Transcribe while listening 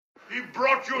He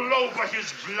brought you low by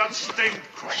his blood-stained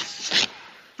cross.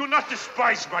 Do not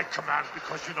despise my command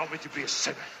because you know me to be a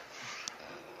sinner.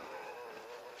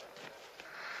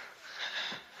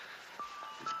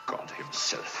 It's God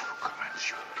himself who commands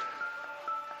you.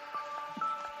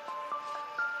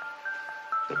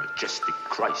 The majestic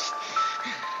Christ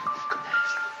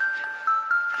commands you.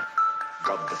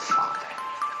 God the Father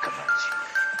commands you.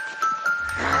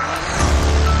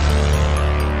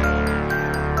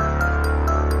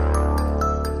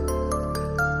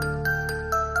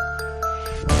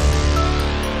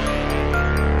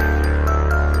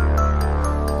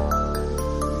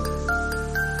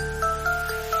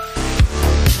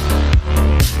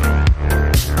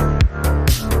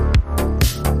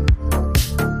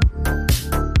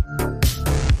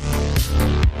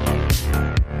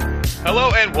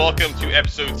 Hello and welcome to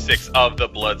episode 6 of the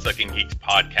Blood Sucking Geeks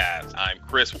podcast. I'm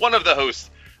Chris, one of the hosts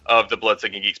of the Blood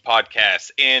Sucking Geeks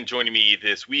podcast, and joining me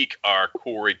this week are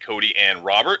Cory, Codi, and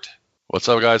Robert. What's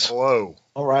up, guys? Hello.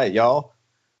 All right, y'all.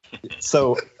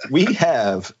 So we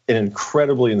have an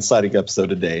incredibly exciting episode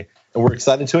today, and we're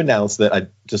excited to announce that I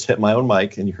just hit my own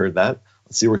mic, and you heard that.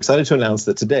 So we're excited to announce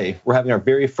that today we're having our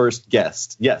very first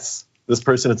guest. Yes, this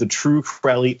person is a true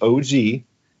Crowley OG,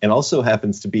 and also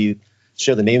happens to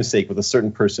share the namesake with a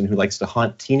certain person who likes to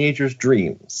haunt teenagers'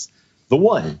 dreams. The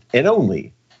one and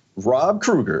only Rob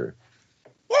Krueger.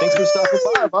 Thanks for stopping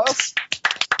by, boss.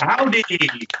 Howdy.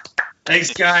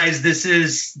 Thanks,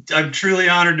 guys. I'm truly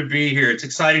honored to be here. It's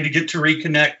exciting to get to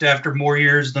reconnect after more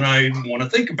years than I want to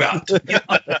think about.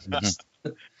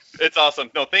 It's awesome.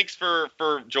 No, thanks for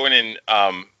joining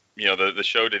the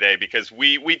show today, because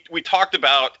we talked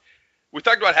about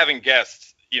having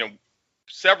guests,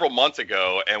 several months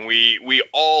ago, and we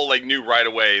all knew right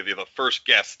away the first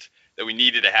guest that we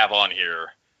needed to have on here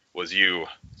was you,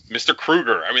 Mr.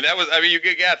 Krueger.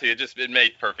 It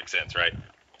made perfect sense, right?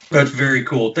 That's very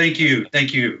cool. Thank you.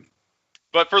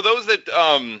 But for those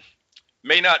that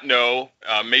may not know,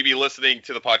 maybe listening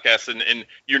to the podcast and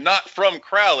you're not from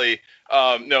Crowley,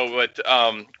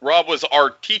 Rob was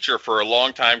our teacher for a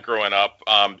long time growing up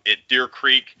at Deer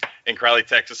Creek in Crowley,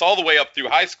 Texas, all the way up through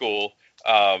high school.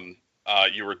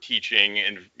 You were teaching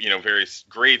in various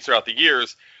grades throughout the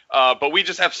years, but we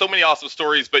just have so many awesome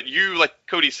stories. But you, like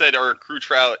Codi said, are a true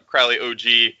Crowley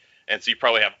OG, and so you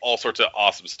probably have all sorts of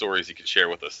awesome stories you can share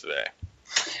with us today.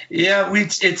 Yeah,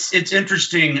 it's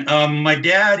interesting. My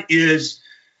dad is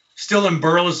still in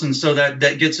Burleson, so that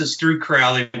gets us through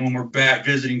Crowley when we're back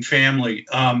visiting family.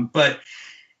 But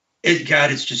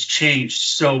it's just changed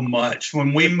so much.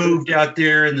 When we moved out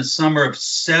there in the summer of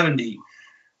 '70.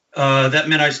 That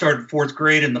meant I started fourth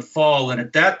grade in the fall. And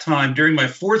at that time, during my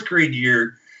fourth grade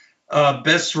year,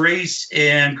 Best Race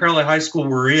and Crowley High School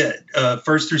were it.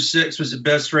 1st through 6th was at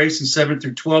Best Race, and 7th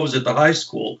through 12 was at the high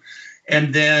school.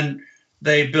 And then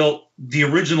they built the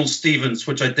original Stevens,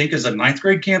 which I think is a 9th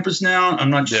grade campus now. I'm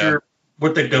not sure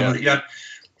what they've done with it yet.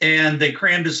 And they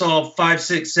crammed us all 5,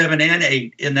 6, 7, and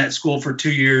 8 in that school for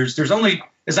 2 years. There's only,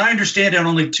 as I understand it,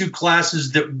 only 2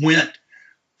 classes that went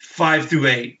 5 through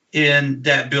 8 in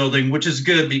that building, which is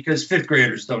good because 5th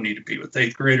graders don't need to be with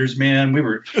 8th graders, man. We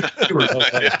were young at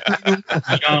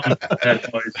that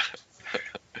place.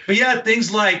 But yeah,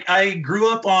 things like I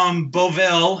grew up on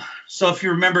Beauville. So if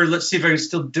you remember, let's see if I can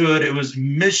still do it. It was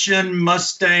Mission,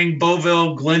 Mustang,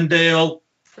 Beauville, Glendale,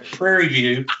 Prairie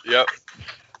View. Yep.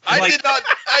 I did not.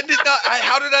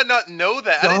 How did I not know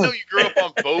that? I didn't know you grew up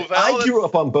on Beauville. I grew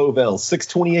up on Beauville,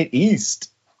 628 East.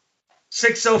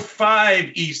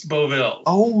 605 East Beauville.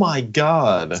 Oh my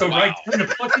God! So right in the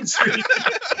fucking street.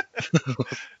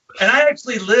 And I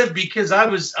actually lived because I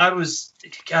was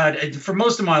God. For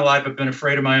most of my life, I've been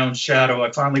afraid of my own shadow.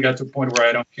 I finally got to a point where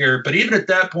I don't care. But even at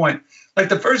that point, like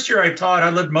the first year I taught,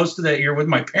 I lived most of that year with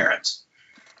my parents,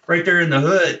 right there in the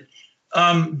hood.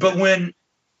 But when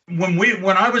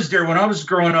I was there, when I was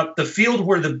growing up, the field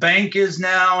where the bank is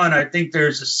now, and I think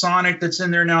there's a Sonic that's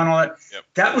in there now and all that. Yep.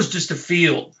 That was just a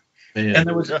field. Man. And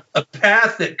there was a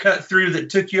path that cut through that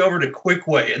took you over to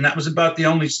Quickway, and that was about the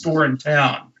only store in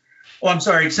town. Well, I'm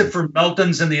sorry, except for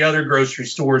Melton's and the other grocery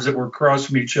stores that were across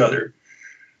from each other.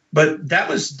 But that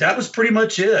was pretty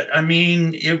much it. I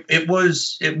mean, it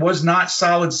was not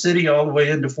Solid City all the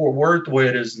way into Fort Worth the way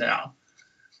it is now.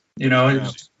 It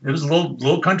was a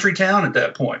little country town at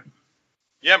that point.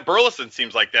 Yeah, Burleson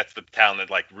seems like that's the town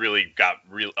that really got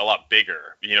a lot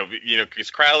bigger. Because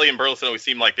Crowley and Burleson always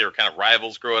seemed like they were kind of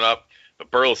rivals growing up,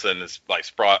 but Burleson has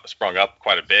sprung up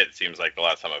quite a bit. It seems like the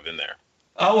last time I've been there.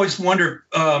 I always wonder.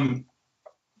 The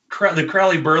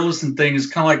Crowley Burleson thing is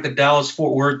kind of like the Dallas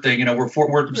Fort Worth thing. Where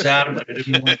Fort Worth was adamant it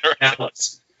didn't want to be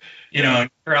Dallas.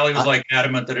 Crowley was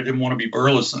adamant that it didn't want to be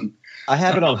Burleson. I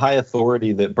have it on high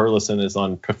authority that Burleson is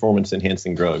on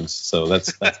performance-enhancing drugs, so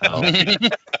that's how.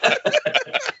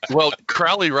 Well,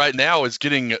 Crowley right now is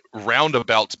getting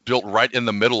roundabouts built right in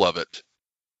the middle of it.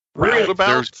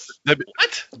 Roundabouts?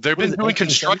 They've been doing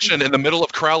construction in the middle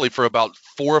of Crowley for about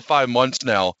 4 or 5 months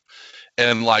now,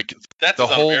 and like That's the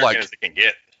as whole un-American as it can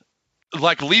get.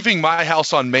 like leaving my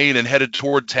house on Main and headed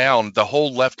toward town, the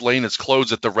whole left lane is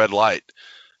closed at the red light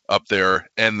up there,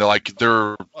 and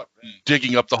they're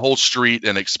digging up the whole street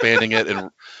and expanding it and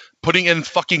putting in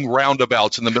fucking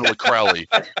roundabouts in the middle of Crowley.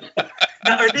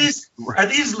 Now, are these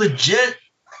legit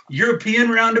European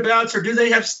roundabouts, or do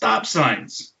they have stop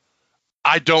signs?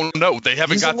 I don't know. They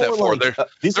haven't These got are that more far. like,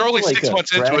 They're only like 6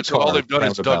 months into it, so all they've done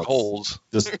is dug roundabouts. holes.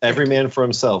 Just every man for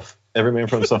himself. Every man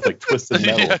for himself, like twisted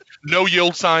metal. Yeah, no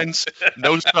yield signs,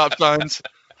 no stop signs.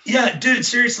 Yeah, dude,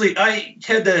 seriously, I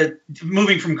had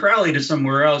moving from Crowley to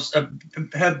somewhere else. I've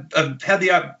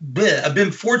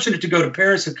been fortunate to go to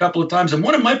Paris a couple of times, and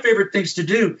one of my favorite things to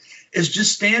do is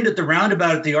just stand at the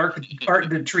roundabout at the Arc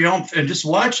de Triomphe and just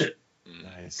watch it.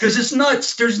 Because it's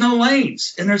nuts. There's no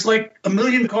lanes, and there's like a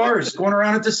million cars going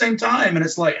around at the same time, and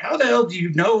it's like, how the hell do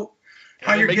you know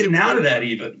how you're getting out of that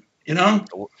even? You know?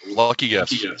 Lucky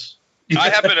guess.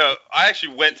 I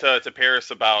actually went to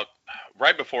Paris about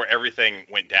right before everything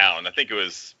went down. I think it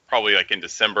was probably like in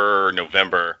December or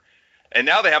November. And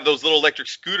now they have those little electric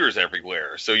scooters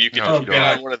everywhere. So you can just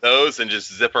get on one of those and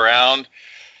just zip around.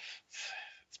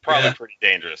 It's probably pretty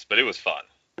dangerous, but it was fun.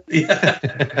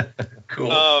 Yeah.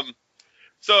 Cool.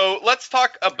 So let's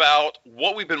talk about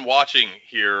what we've been watching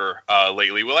here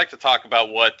lately. We like to talk about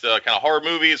what kind of horror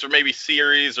movies or maybe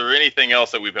series or anything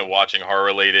else that we've been watching horror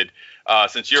related.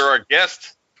 Since you're our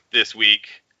guest this week,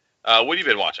 what have you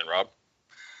been watching, Rob?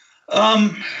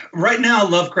 Right now,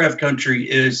 Lovecraft Country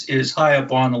is high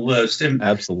up on the list, and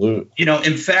Absolute. you know,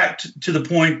 in fact, to the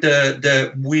point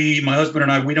that my husband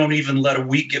and I, we don't even let a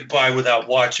week get by without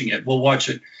watching it. We'll watch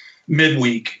it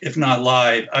midweek, if not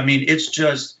live. I mean, it's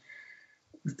just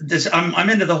this. I'm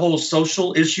into the whole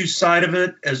social issue side of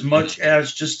it as much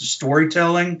as just the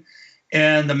storytelling,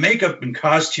 and the makeup and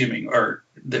costuming or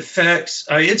the effects.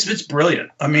 It's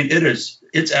brilliant. I mean,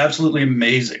 it's absolutely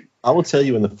amazing. I will tell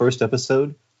you, in the first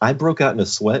episode, I broke out in a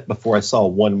sweat before I saw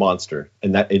one monster,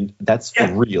 and that's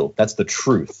for real. That's the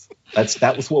truth.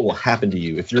 That was what will happen to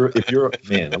you if you're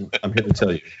man. I'm here to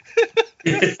tell you.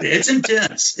 It's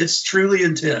intense. It's truly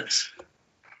intense.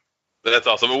 That's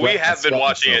awesome. We have been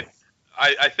watching it.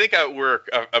 I think we're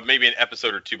maybe an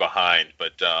episode or two behind,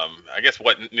 but I guess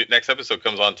next episode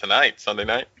comes on tonight, Sunday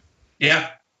night. Yeah,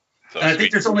 So and I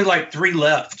think there's only like 3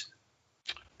 left.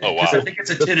 Oh wow! I think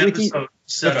it's a 10 episode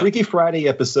setup. The Freaky Friday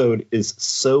episode is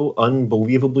so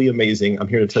unbelievably amazing. I'm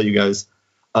here to tell you guys,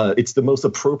 it's the most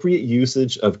appropriate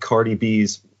usage of Cardi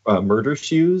B's "Murder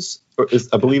Shoes,"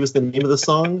 I believe is the name of the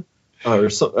song.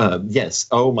 Yes.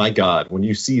 Oh my God! When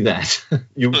you see that,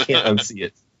 you can't unsee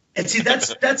it. And see,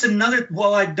 that's another.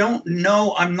 Well, I don't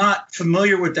know. I'm not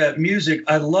familiar with that music.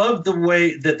 I love the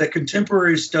way that the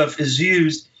contemporary stuff is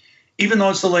used. Even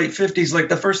though it's the late 50s, like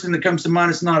the first thing that comes to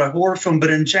mind is not a horror film, but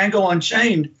in Django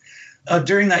Unchained,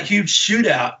 during that huge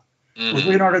shootout with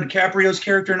Leonardo DiCaprio's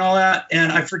character and all that,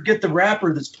 and I forget the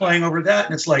rapper that's playing over that,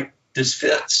 and it's like, this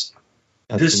fits.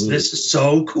 This is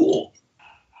so cool.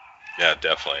 Yeah,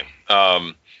 definitely.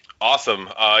 Awesome.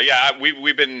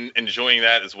 We've been enjoying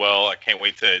that as well. I can't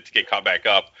wait to get caught back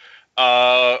up.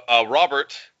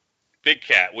 Robert, Big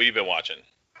Cat, what have you been watching?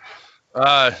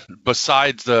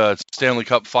 Besides the Stanley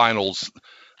Cup Finals,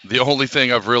 the only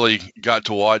thing I've really got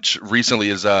to watch recently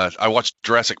is I watched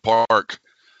Jurassic Park.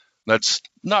 That's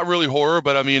not really horror,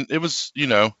 but I mean, it was,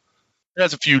 it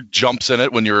has a few jumps in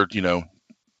it when you're,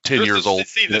 10 years old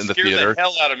in the theater. The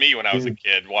hell out of me when I was a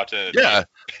kid watching it. Yeah,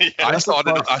 I saw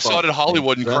it in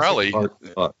Hollywood and Crowley.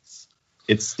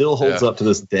 It still holds up to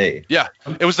this day. Yeah,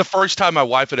 it was the first time my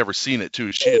wife had ever seen it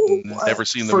too. She had never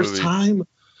seen the movie. First time?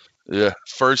 Yeah,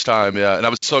 first time, yeah. And I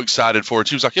was so excited for it.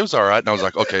 She was like, it was all right. And I was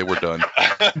like, okay, we're done.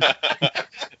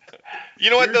 You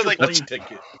know what, though? Like,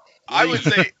 I would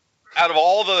say out of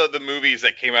all the movies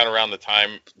that came out around the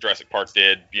time Jurassic Park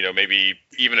did, maybe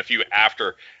even a few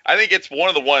after, I think it's one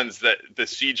of the ones that the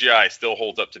CGI still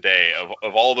holds up today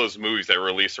of all those movies that were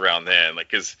released around then. Like,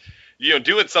 because,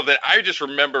 doing something, I just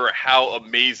remember how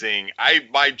amazing,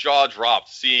 my jaw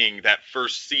dropped seeing that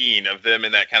first scene of them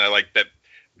in that kind of like that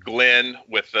Glen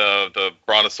with the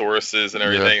brontosauruses and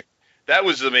everything. Yeah. That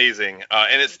was amazing,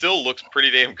 and it still looks pretty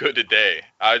damn good today.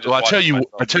 I tell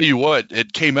you what,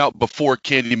 it came out before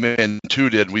Candyman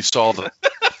 2 did. We saw the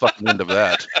fucking end of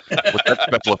that with that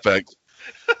special effect.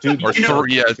 Dude,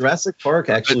 Jurassic Park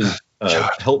actually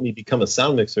helped me become a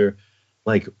sound mixer.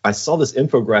 like I saw this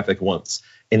infographic once,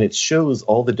 and it shows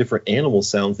all the different animal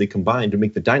sounds they combine to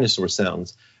make the dinosaur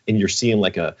sounds. And you're seeing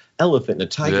like a elephant and a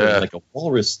tiger, and like a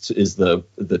walrus is the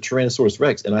Tyrannosaurus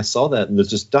Rex. And I saw that, and there's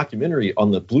this documentary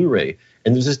on the Blu-ray,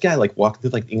 and there's this guy like walking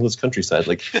through like the English countryside,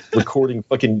 like recording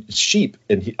fucking sheep.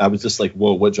 And I was just like,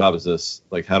 whoa, what job is this?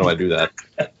 Like, how do I do that?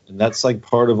 And that's like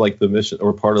part of like the mission,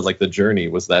 or part of like the journey,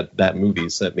 was that movie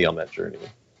sent me on that journey.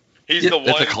 He's the one.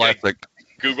 It's a classic.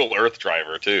 Google Earth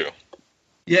driver too.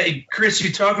 Yeah, Chris,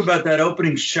 you talk about that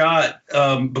opening shot.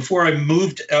 Before I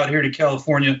moved out here to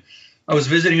California, I was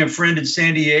visiting a friend in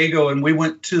San Diego, and we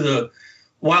went to the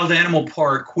Wild Animal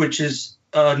Park, which is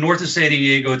north of San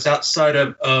Diego. It's outside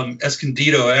of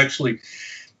Escondido, actually.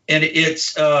 And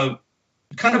it's kind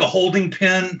of a holding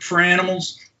pen for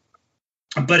animals,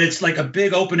 but it's like a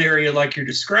big open area like you're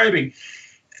describing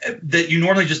that you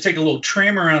normally just take a little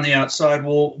tram around the outside.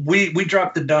 Well, we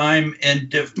dropped the dime,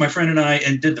 and my friend and I,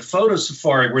 and did the photo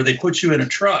safari where they put you in a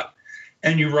truck.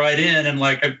 And you ride in, and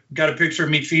like I got a picture of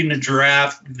me feeding a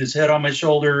giraffe with his head on my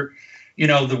shoulder, you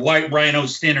know, the white rhino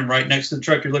standing right next to the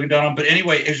truck you're looking down on. But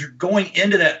anyway, as you're going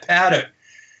into that paddock,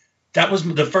 that was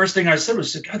the first thing I said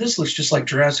was, God, this looks just like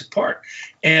Jurassic Park.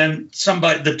 And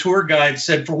the tour guide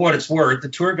said, for what it's worth, the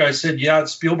tour guide said, yeah,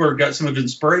 Spielberg got some of his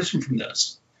inspiration from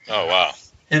this. Oh, wow.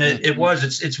 And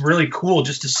it's really cool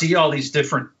just to see all these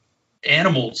different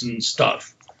animals and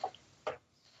stuff.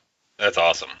 That's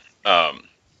awesome.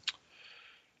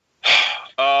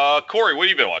 Cory, what have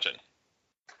you been watching?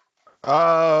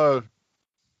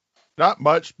 Not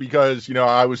much, because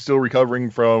I was still recovering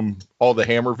from all the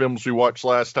Hammer films we watched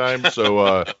last time, so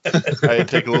I had to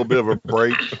take a little bit of a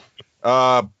break.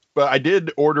 But I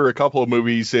did order a couple of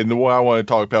movies, and the one I want to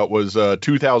talk about was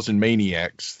 2000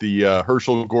 Maniacs, the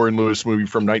Herschel Gordon Lewis movie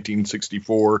from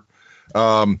 1964.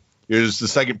 It was the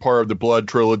second part of the Blood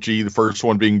trilogy, the first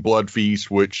one being Blood Feast,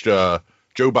 which Joe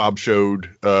Bob showed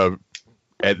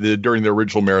during the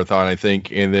original marathon, I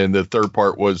think, and then the third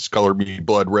part was Color Me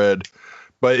Blood Red.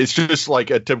 But it's just like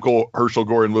a typical Herschel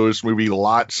Gordon Lewis movie,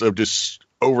 lots of just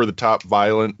over the top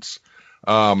violence.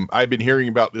 I've been hearing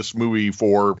about this movie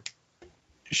for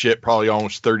probably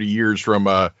almost 30 years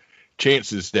from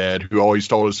Chance's dad, who always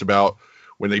told us about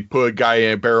when they put a guy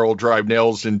in a barrel, drive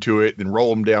nails into it, and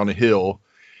roll him down a hill.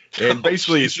 And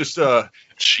basically, it's just a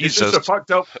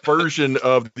fucked up version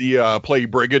of the play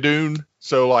Brigadoon.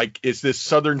 So, like, it's this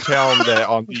southern town that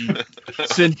on the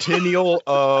centennial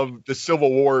of the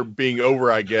Civil War being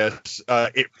over, I guess,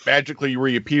 it magically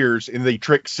reappears, and they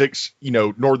trick 6,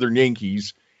 northern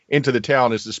Yankees into the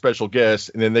town as the special guests,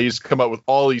 and then they just come up with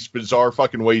all these bizarre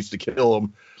fucking ways to kill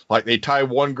them. Like, they tie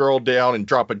one girl down and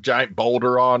drop a giant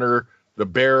boulder on her, the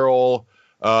barrel,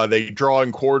 they draw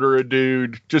and quarter a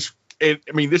dude. This is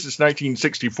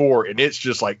 1964, and it's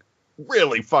just like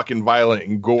really fucking violent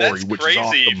and gory. That's which crazy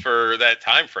is awesome. For that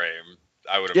time frame.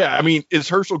 I would have. Yeah, it's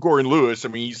Herschel Gordon Lewis.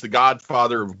 He's the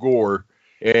godfather of gore.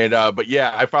 And but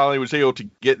yeah, I finally was able to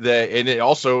get that. And it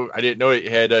also, I didn't know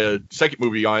it had a second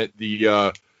movie on it,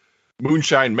 the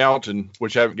Moonshine Mountain,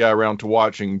 which I haven't got around to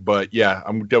watching. But yeah,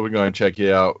 I'm definitely going to check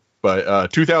it out.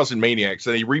 But 2000 Maniacs,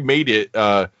 and they remade it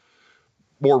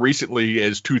more recently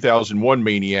as 2001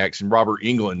 Maniacs, and Robert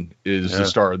Englund is the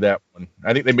star of that one.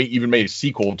 I think they even made a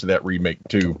sequel to that remake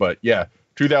too. But yeah,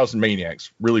 2000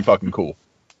 Maniacs, really fucking cool.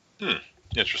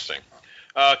 Interesting.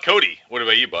 Cody, what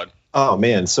about you, bud? Oh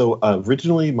man, so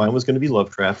originally mine was going to be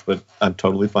Lovecraft, but I'm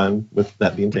totally fine with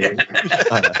that being taken.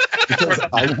 Because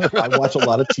I watch a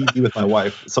lot of TV with my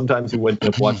wife. Sometimes we end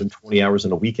up watching 20 hours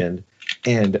in a weekend,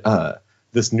 and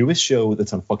this newest show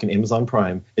that's on fucking Amazon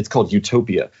Prime, it's called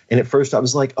Utopia. And at first I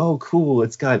was like, oh, cool,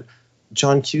 it's got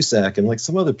John Cusack and like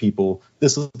some other people.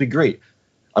 This will be great.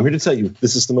 I'm here to tell you,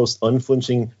 this is the most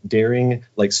unflinching, daring,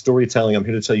 like storytelling. I'm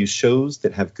here to tell you, shows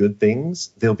that have good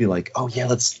things, they'll be like, oh yeah,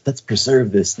 let's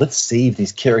preserve this. Let's save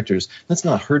these characters. Let's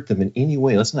not hurt them in any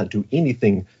way. Let's not do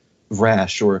anything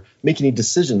rash or make any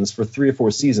decisions for 3 or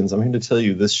 4 seasons. I'm here to tell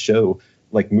you, this show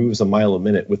like moves a mile a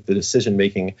minute with the decision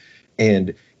making.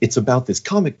 And it's about this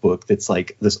comic book that's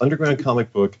like this underground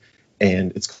comic book,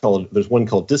 and there's one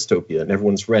called Dystopia, and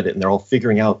everyone's read it, and they're all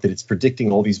figuring out that it's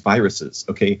predicting all these viruses,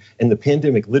 okay? And the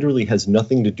pandemic literally has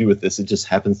nothing to do with this. It just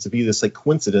happens to be this like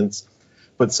coincidence.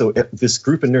 But so this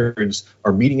group of nerds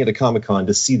are meeting at a Comic-Con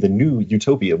to see the new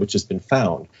Utopia, which has been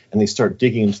found, and they start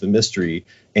digging into the mystery.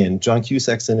 And John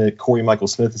Cusack's in it, Corey Michael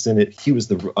Smith is in it. He was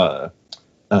the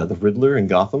Riddler in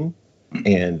Gotham,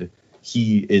 and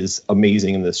he is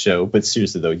amazing in this show. But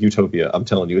seriously though, Utopia, I'm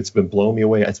telling you, it's been blowing me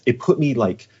away. It put me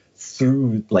like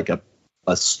through like a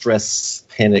stress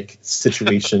panic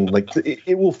situation. Like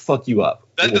it will fuck you up.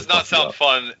 That does not sound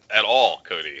fun at all,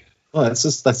 Cody. Well, that's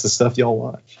the stuff y'all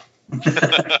watch.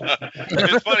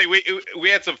 It's funny. We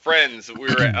had some friends. We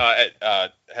were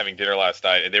at having dinner last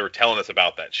night, and they were telling us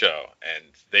about that show, and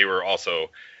they were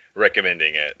also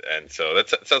recommending it. And so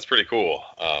that sounds pretty cool.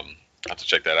 I'll have to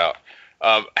check that out.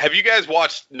 Have you guys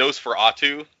watched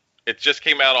Nosferatu? It just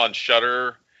came out on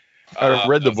Shudder. I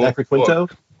read the Zachary Quinto.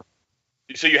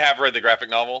 So you have read the graphic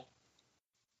novel?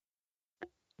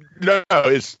 No,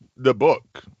 it's the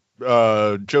book.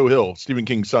 Joe Hill, Stephen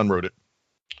King's son, wrote it.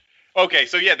 Okay,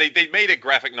 so yeah, they made a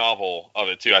graphic novel of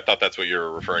it too. I thought that's what you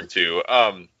were referring to.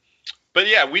 But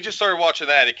yeah, we just started watching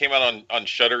that. It came out on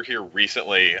Shudder here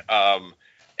recently.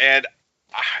 And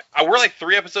we're like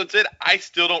 3 episodes in. I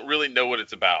still don't really know what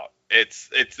it's about. It's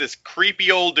this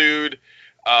creepy old dude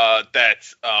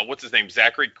that's what's his name?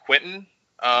 Zachary Quinto,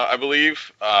 I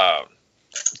believe.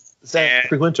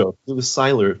 Zachary Quinto. It was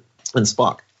Siler and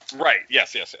Spock. Right.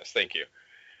 Yes. Thank you.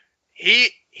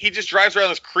 He just drives around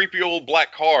this creepy old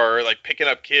black car, like picking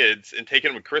up kids and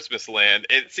taking them to Christmas land.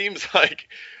 It seems like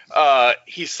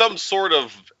he's some sort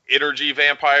of energy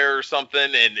vampire or something,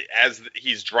 and as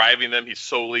he's driving them, he's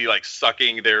slowly like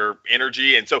sucking their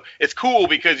energy. And so it's cool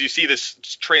because you see this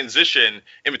transition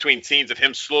in between scenes of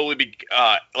him slowly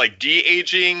like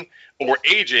de-aging or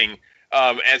aging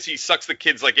as he sucks the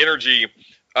kids like energy.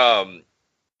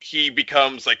 He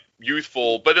becomes like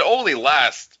youthful, but it only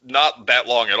lasts not that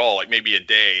long at all, like maybe a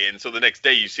day. And so the next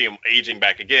day you see him aging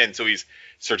back again. So he's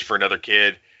searching for another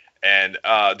kid. And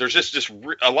there's just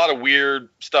a lot of weird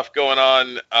stuff going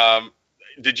on.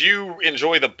 Did you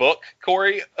enjoy the book,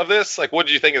 Cory, of this? Like, what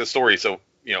did you think of the story? So,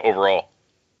 overall.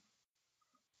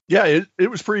 Yeah, it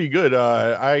was pretty good.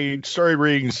 I started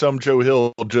reading some Joe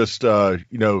Hill, just,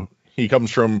 he comes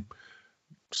from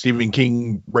Stephen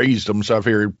King, raised him, so I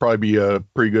figured he'd probably be a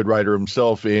pretty good writer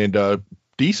himself, and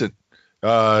decent.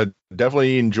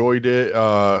 Definitely enjoyed it.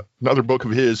 Another book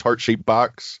of his, Heart-Shaped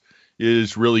Box,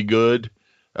 is really good.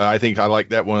 I think I like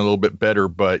that one a little bit better,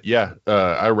 but yeah,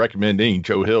 I recommend any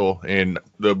Joe Hill, and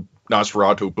the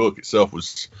Nosferatu book itself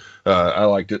was, I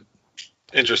liked it.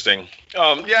 Interesting.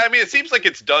 Yeah, I mean, it seems like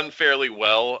it's done fairly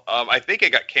well. I think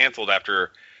it got canceled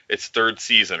after its 3rd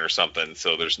season or something,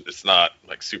 so it's not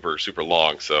like super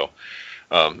long. So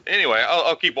anyway,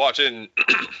 I'll keep watching,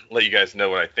 let you guys know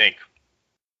what I think.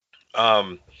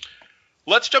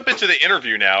 Let's jump into the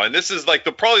interview now, and this is like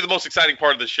probably the most exciting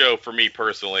part of the show for me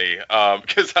personally,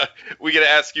 because we get to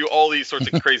ask you all these sorts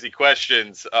of crazy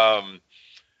questions.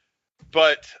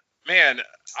 But man,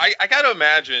 I got to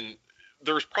imagine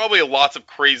there's probably lots of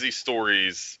crazy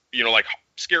stories, like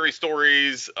scary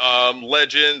stories,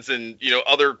 legends, and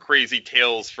other crazy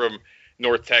tales from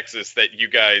North Texas that you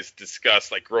guys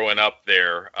discussed, like growing up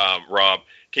there. Rob,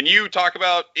 can you talk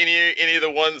about any of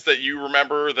the ones that you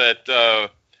remember that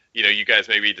you guys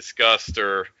maybe discussed,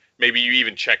 or maybe you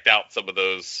even checked out some of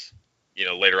those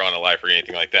later on in life or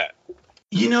anything like that?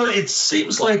 It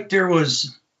seems like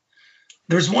there's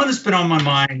one that's been on my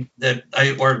mind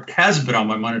or hasn't been on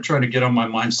my mind. I'm trying to get on my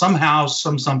mind somehow,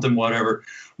 something, whatever.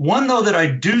 One, though, that I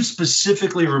do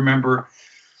specifically remember,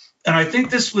 and I think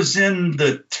this was in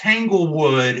the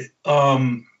Tanglewood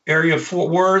area of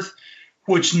Fort Worth,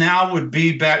 which now would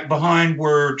be back behind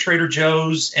where Trader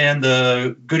Joe's and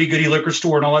the Goody liquor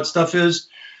store and all that stuff is.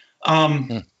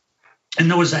 And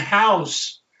there was a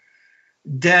house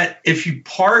that if you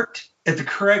parked at the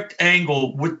correct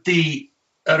angle with the,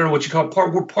 I don't know what you call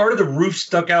it, part of the roof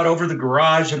stuck out over the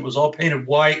garage and it was all painted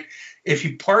white. If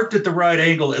you parked at the right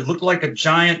angle, it looked like a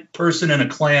giant person in a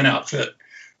Klan outfit,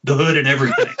 the hood and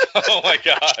everything. Oh my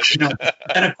God!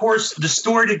 And of course, the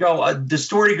story to go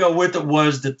with it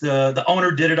was that the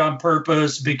owner did it on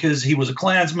purpose because he was a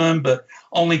Klansman, but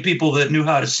only people that knew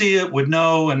how to see it would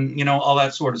know, and all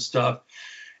that sort of stuff.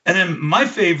 And then my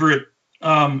favorite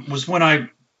was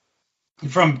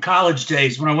from college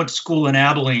days when I went to school in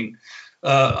Abilene,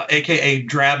 aka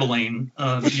Drabbling.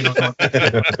 But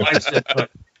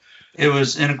it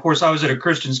was, and of course, I was at a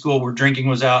Christian school where drinking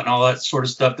was out and all that sort of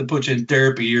stuff that put you in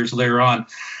therapy years later on.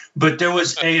 But there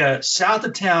was south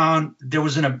of town, there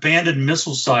was an abandoned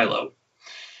missile silo,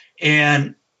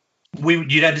 and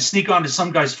you'd had to sneak onto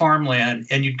some guy's farmland,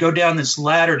 and you'd go down this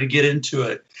ladder to get into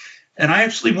it. And I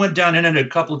actually went down in it a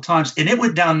couple of times, and it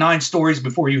went down 9 stories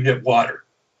before you hit water.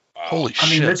 Holy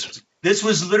shit! This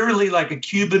was literally like a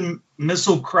Cuban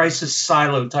Missile Crisis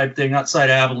silo type thing outside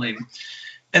Abilene.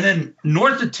 And then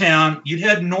north of town, you'd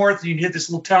head north, and you'd hit this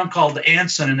little town called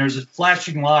Anson, and there's a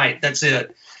flashing light. That's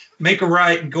it. Make a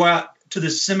right and go out to the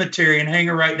cemetery and hang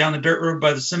a right down the dirt road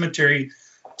by the cemetery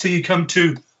till you come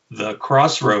to the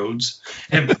crossroads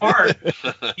and park,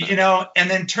 and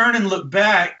then turn and look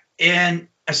back. And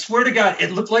I swear to God,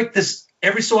 it looked like this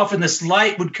every so often this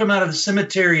light would come out of the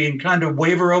cemetery and kind of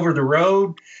waver over the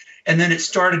road. And then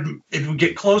it would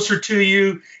get closer to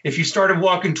you. If you started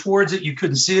walking towards it, you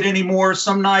couldn't see it anymore.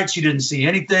 Some nights you didn't see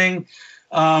anything,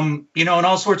 and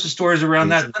all sorts of stories around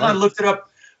that. Then I looked it up,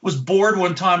 was bored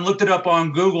one time, looked it up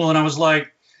on Google, and I was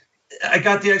like, I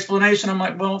got the explanation. I'm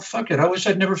like, well, fuck it. I wish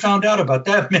I'd never found out about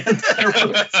that, man.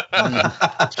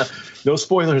 No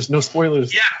spoilers.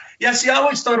 Yeah. See, I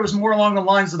always thought it was more along the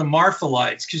lines of the Martha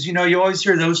lights, because, you always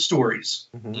hear those stories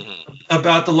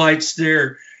about the lights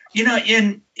there. When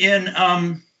I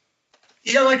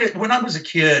was a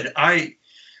kid, I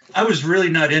was really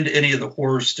not into any of the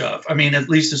horror stuff. I mean, at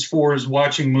least as far as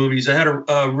watching movies. I had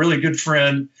a really good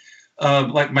friend,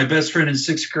 like my best friend in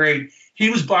 6th grade. He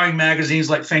was buying magazines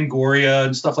like Fangoria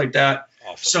and stuff like that.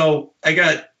 Awesome. So I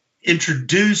got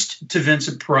introduced to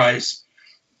Vincent Price.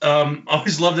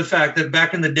 Always loved the fact that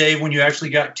back in the day when you actually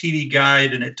got TV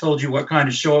Guide and it told you what kind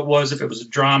of show it was, if it was a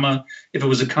drama, if it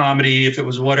was a comedy, if it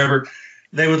was whatever,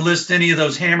 they would list any of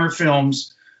those Hammer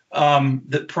films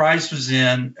that Price was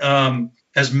in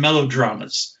as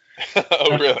melodramas.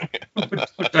 Oh, really?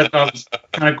 Which I thought was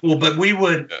kind of cool. But we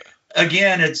would,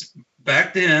 again, it's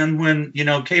back then when,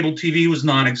 cable TV was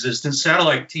non-existent.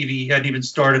 Satellite TV hadn't even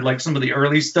started, like some of the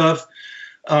early stuff.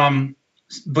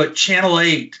 But Channel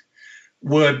 8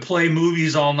 would play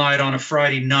movies all night on a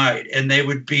Friday night. And they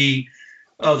would be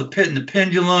The Pit and the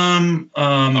Pendulum.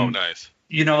 Oh, nice.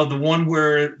 The one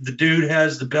where the dude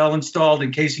has the bell installed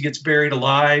in case he gets buried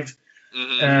alive,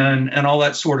 and all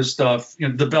that sort of stuff.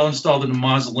 The bell installed in the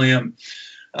mausoleum.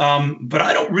 But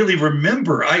I don't really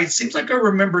remember. It seems like I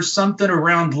remember something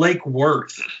around Lake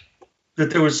Worth,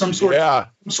 that there was some sort of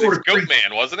Goat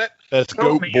Man, wasn't it? That's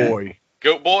Goat Boy.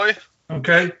 Goat Boy.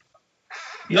 Okay.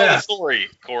 Tell the story,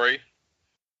 Cory.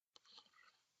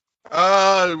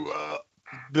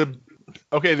 The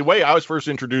way I was first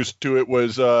introduced to it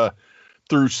was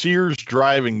through Sears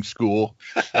driving school.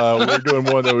 We're doing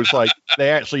one that was like, they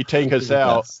actually take us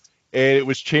out, and it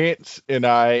was Chance and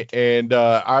I, and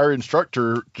our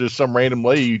instructor, just some random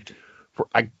lady.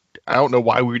 I don't know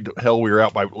why we were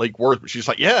out by Lake Worth, but she's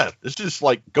like, yeah, this is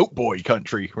like Goat Boy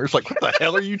country. We're just like, what the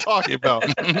hell are you talking about?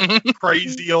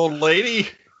 Crazy old lady.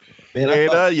 Man,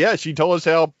 and she told us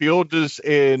how people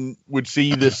would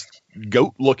see this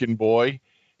goat looking boy.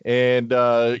 And,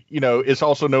 it's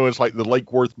also known as like the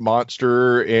Lake Worth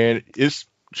monster. And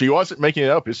she wasn't making it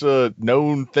up. It's a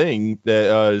known thing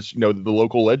that is, the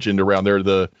local legend around there,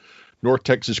 the North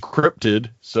Texas cryptid.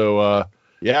 So,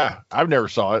 I've never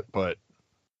saw it, but.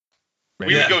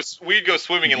 We'd go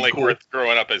swimming in Lake Worth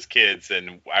growing up as kids.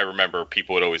 And I remember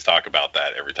people would always talk about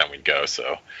that every time we'd go.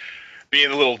 So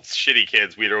being the little shitty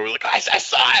kids, we'd always like, I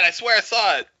saw it. I swear I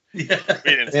saw it. Yeah.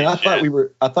 And I thought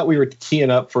we were teeing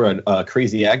up for a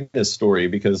Crazy Agnes story,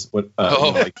 because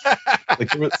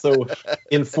so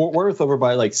in Fort Worth over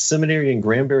by like Seminary and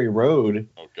Granbury Road,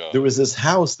 there was this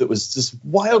house that was just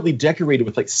wildly decorated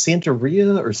with like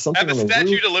Santeria or something. Have the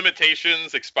statute of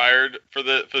limitations expired for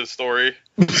the story?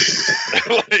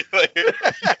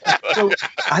 So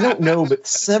I don't know, but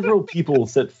several people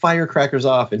set firecrackers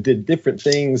off and did different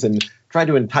things and tried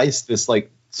to entice this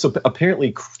so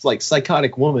apparently like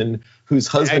psychotic woman whose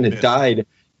husband had died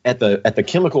at the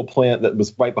chemical plant that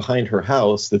was right behind her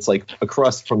house, that's like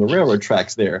across from the railroad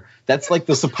tracks there. That's like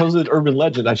the supposed urban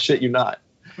legend, I shit you not.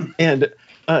 And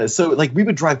so like we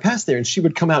would drive past there and she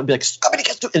would come out and be like,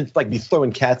 and like be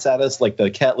throwing cats at us like the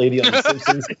cat lady on The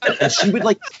Simpsons. And she would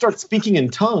like start speaking in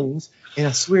tongues. And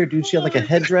I swear, dude, she had like a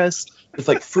headdress with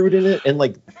like fruit in it and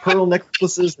like pearl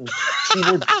necklaces, and she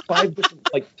wore 5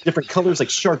 different colors, like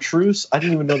chartreuse. I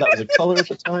didn't even know that was a color at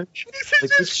the time.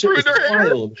 Like this shit was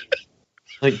wild.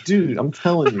 Like, dude, I'm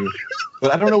telling you.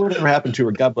 But I don't know whatever happened to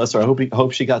her. God bless her. I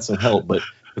hope she got some help. But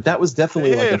that was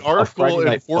definitely like a Friday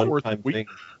night fun time thing.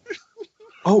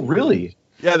 Oh, really?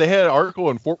 Yeah, they had an article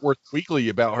in Fort Worth Weekly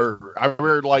about her. I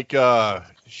remember I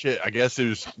guess it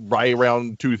was right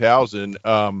around 2000.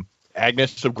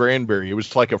 Agnes of Granbury. It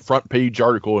was like a front page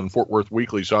article in Fort Worth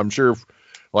Weekly. So I'm sure if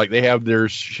they have their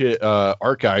shit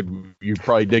archived, you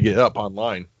probably dig it up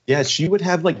online. Yeah, she would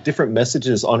have like different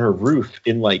messages on her roof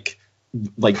in like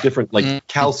different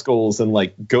cow skulls and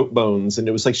like goat bones, and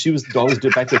it was like she was always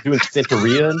back there doing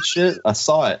Santeria and shit. I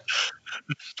saw it.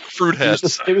 Fruit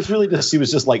heads. It was really just, she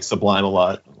was just like sublime a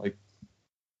lot. Like,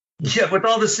 yeah, with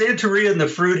all the Santeria and the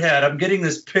fruit hat, I'm getting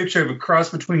this picture of a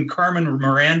cross between Carmen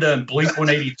Miranda and Blink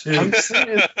 182. I'm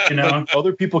serious.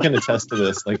 Other people can attest to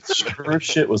this. Like, her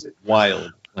shit was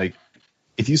wild. Like,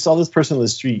 if you saw this person on the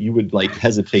street, you would like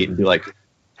hesitate and be like,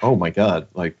 "Oh my god!"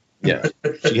 Like, yeah,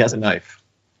 she has a knife.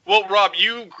 Well, Rob,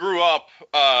 you grew up,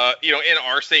 in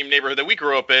our same neighborhood that we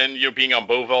grew up in. Being on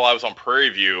Beauville, I was on Prairie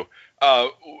View.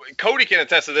 Cody can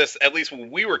attest to this. At least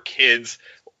when we were kids,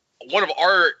 one of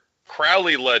our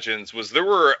Crowley legends was there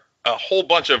were a whole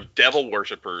bunch of devil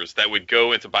worshippers that would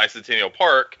go into Bicentennial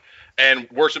Park and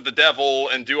worship the devil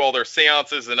and do all their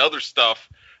seances and other stuff.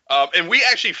 And we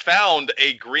actually found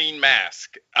a green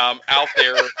mask out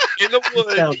there in the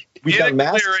woods. We found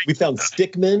masks. Clearing. We found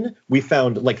stickmen. We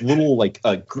found little like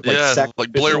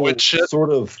Blair Witch shit.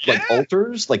 Sort of like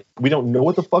altars. Like we don't know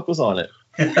what the fuck was on it.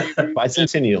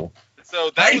 Bicentennial. So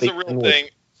that was a real thing.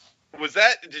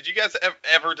 Did you guys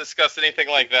ever discuss anything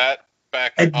like that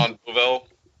back on Beauville?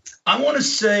 I want to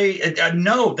say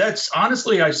no. That's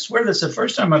honestly, I swear that's the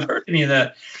first time I've heard any of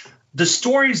that. The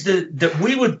stories that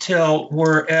we would tell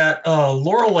were at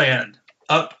Laurelland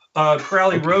up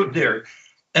Crowley Road there,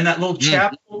 and that little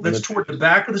chapel that's toward the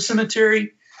back of the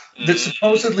cemetery. That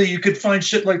supposedly you could find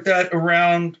shit like that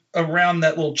around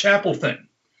that little chapel thing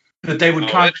that they would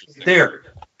congregate there.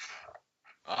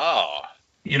 Oh,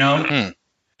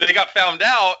 They got found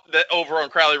out that over on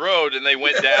Crowley Road, and they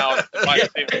went down to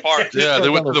Bicentennial Park. Yeah, they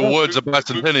went to the woods of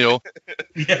Bicentennial.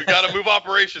 We got to move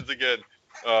operations again.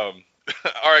 All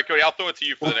right, Cody, I'll throw it to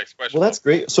you for the next question. Well, that's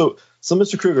great. So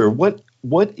Mr. Krueger, what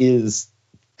is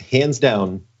hands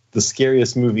down the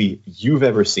scariest movie you've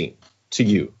ever seen to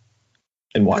you,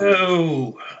 and why?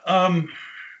 Oh,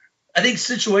 I think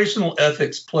situational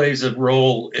ethics plays a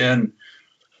role in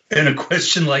a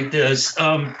question like this.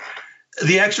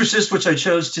 The Exorcist, which I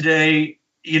chose today,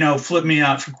 flipped me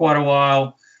out for quite a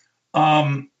while.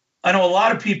 I know a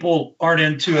lot of people aren't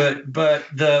into it, but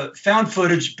the found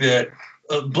footage bit,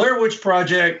 Blair Witch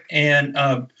Project and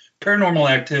Paranormal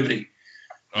Activity.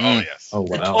 Oh, yes. Oh,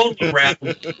 wow. Totally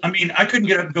rattled. I mean, I couldn't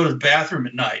get up and go to the bathroom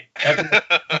at night. And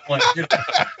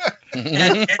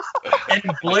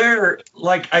Blair,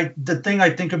 the thing I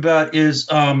think about is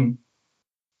the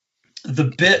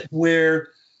bit where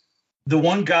the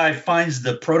one guy finds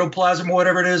the protoplasm or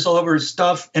whatever it is all over his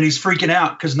stuff, and he's freaking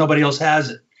out because nobody else has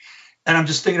it. And I'm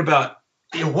just thinking about,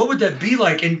 what would that be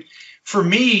like? And for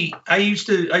me, I used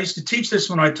to teach this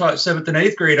when I taught 7th and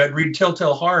 8th grade. I'd read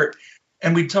Telltale Heart,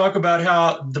 and we'd talk about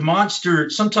how the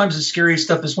monster, sometimes the scariest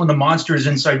stuff is when the monster is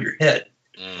inside your head.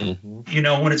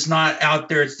 Mm-hmm. When it's not out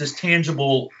there, it's this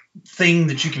tangible thing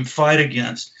that you can fight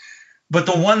against. But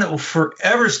the one that will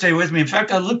forever stay with me, in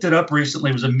fact, I looked it up recently.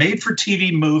 It was a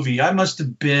made-for-TV movie. I must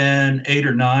have been 8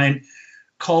 or 9,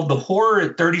 called The Horror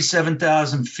at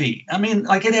 37,000 Feet. I mean,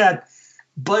 it had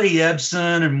Buddy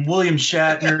Ebsen and William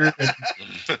Shatner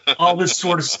and all this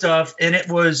sort of stuff. And it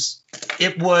was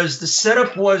the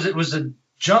setup was a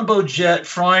jumbo jet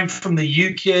flying from the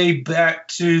UK back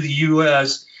to the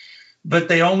US, but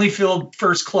they only filled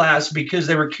first class because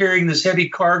they were carrying this heavy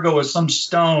cargo of some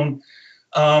stone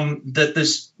that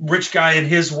this rich guy and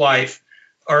his wife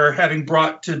are having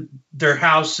brought to their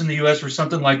house in the US or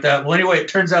something like that. Well, anyway, it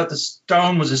turns out the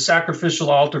stone was a sacrificial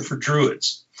altar for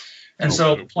druids. And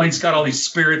so the plane's got all these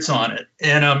spirits on it.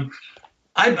 And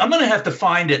I'm going to have to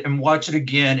find it and watch it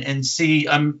again and see.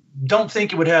 Don't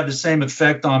think it would have the same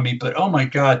effect on me, but oh my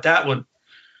God, that one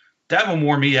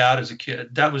wore me out as a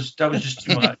kid. That was just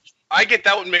too much. I get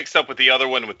that one mixed up with the other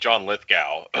one with John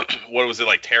Lithgow. What was it,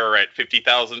 like Terror at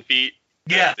 50,000 feet?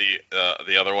 Yeah.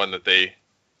 The other one that they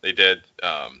did.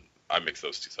 I mix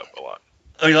those two up a lot.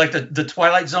 Oh, you like the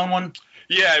Twilight Zone one?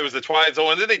 Yeah, it was the Twilight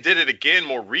Zone. And then they did it again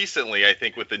more recently, I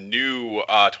think, with the new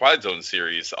Twilight Zone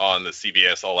series on the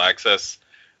CBS All Access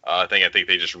thing. I think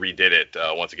they just redid it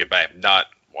once again, but I have not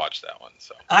watched that one.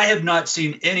 So I have not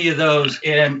seen any of those,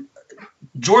 and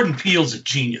Jordan Peele's a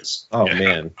genius. Oh,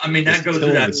 man. I mean, that goes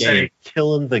without saying.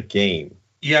 Killing the game.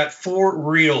 Yeah, for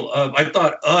real. I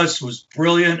thought Us was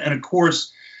brilliant, and of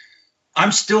course,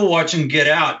 I'm still watching Get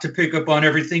Out to pick up on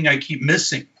everything I keep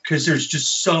missing because there's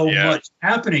just so much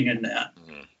happening in that.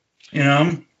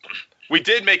 We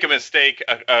did make a mistake.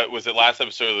 Was it last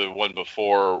episode or the one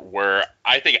before where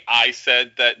I think I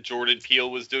said that Jordan Peele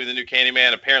was doing the new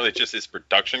Candyman? Apparently, it's just his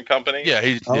production company. Yeah,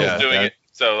 he's doing it.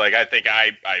 So, I think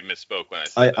I misspoke when I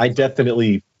said I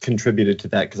definitely contributed to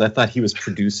that because I thought he was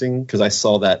producing because I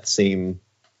saw that same.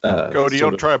 Cody,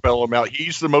 don't try to bail him out.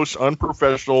 He's the most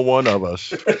unprofessional one of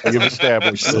us. You've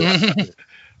established this.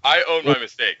 I own my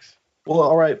mistakes. Well,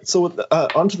 all right. So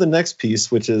on to the next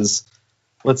piece, which is,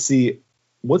 let's see,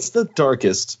 what's the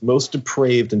darkest, most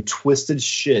depraved, and twisted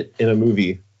shit in a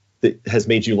movie that has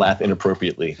made you laugh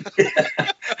inappropriately?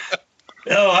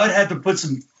 I'd have to put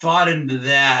some thought into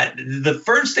that. The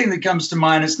first thing that comes to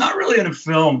mind, it's not really in a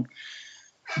film,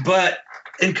 but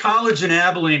in college in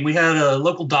Abilene, we had a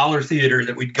local dollar theater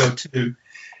that we'd go to.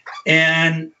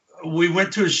 And we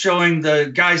went to a showing.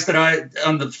 The guys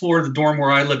on the floor of the dorm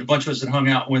where I lived, a bunch of us that hung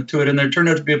out went to it, and there turned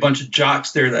out to be a bunch of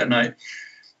jocks there that night.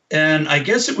 And I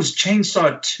guess it was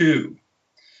Chainsaw 2.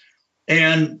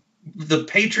 And the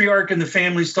patriarch in the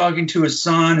family's talking to his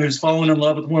son who's fallen in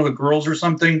love with one of the girls or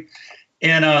something.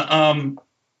 And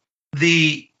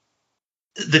the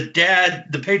dad,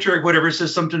 the patriarch, whatever,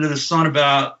 says something to the son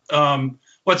about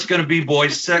what's it going to be,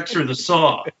 boys, sex or the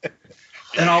saw?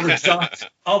 And all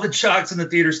the jocks in the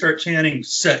theater start chanting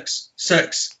sex,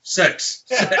 sex, sex,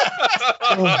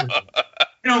 sex.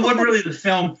 It wasn't really the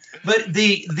film, but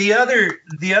the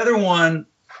other one,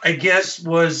 I guess,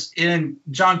 was in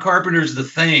John Carpenter's The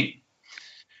Thing,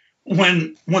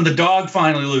 when the dog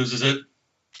finally loses it,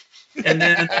 and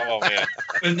then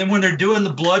and then when they're doing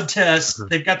the blood test,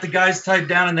 they've got the guys tied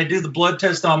down, and they do the blood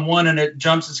test on one, and it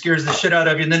jumps and scares the shit out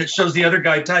of you, and then it shows the other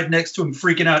guy tied next to him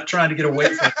freaking out trying to get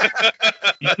away from it.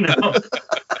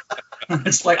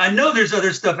 It's like, I know there's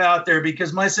other stuff out there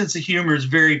because my sense of humor is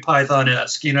very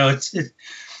Python-esque.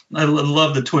 I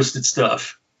love the twisted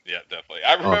stuff. Yeah, definitely.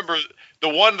 I remember the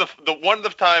one of the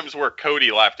times where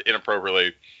Cody laughed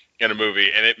inappropriately in a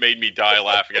movie, and it made me die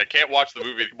laughing. I can't watch the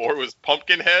movie anymore. It was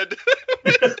Pumpkinhead.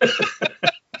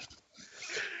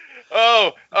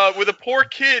 Where the poor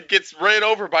kid gets ran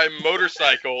over by a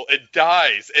motorcycle and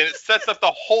dies, and it sets up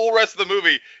the whole rest of the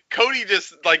movie. Cody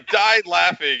just died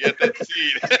laughing at that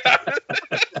scene.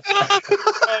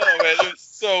 Oh man, it was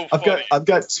so funny. I've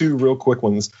got two real quick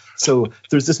ones. So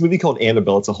there's this movie called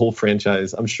Annabelle. It's a whole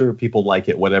franchise. I'm sure people like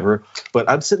it, whatever. But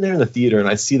I'm sitting there in the theater and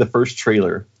I see the first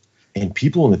trailer, and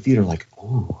people in the theater are like,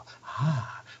 "Oh,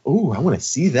 I want to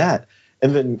see that."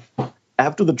 And then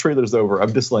after the trailer's over,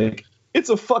 I'm just like, it's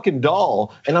a fucking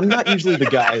doll. And I'm not usually the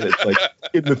guy that's like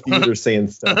in the theater saying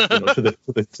stuff to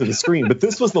the screen. But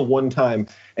this was the one time,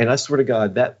 and I swear to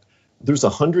God, that there's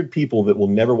 100 people that will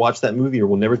never watch that movie or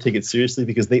will never take it seriously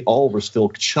because they all were still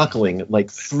chuckling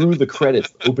through the credits,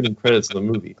 the opening credits of the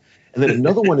movie. And then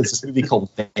another one is this movie called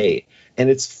Faye. And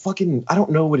it's fucking, I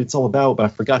don't know what it's all about, but I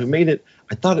forgot who made it.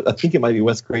 I think it might be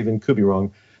Wes Craven, could be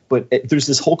wrong. But there's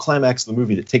this whole climax of the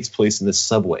movie that takes place in this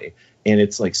subway. And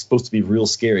it's supposed to be real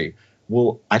scary.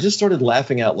 Well, I just started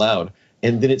laughing out loud,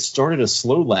 and then it started a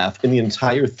slow laugh in the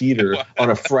entire theater on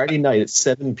a Friday night at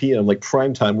 7 p.m.,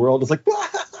 prime time. We're all just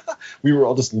we were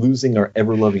all just losing our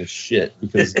ever-loving shit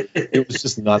because it was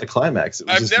just not a climax.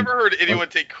 I've never heard anyone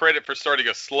take credit for starting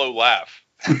a slow laugh.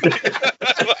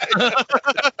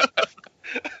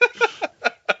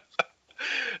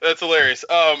 That's hilarious.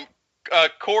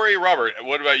 Cory, Robert,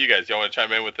 what about you guys? Y'all want to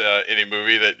chime in with any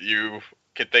movie that you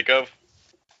can think of?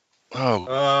 Oh,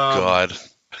 God.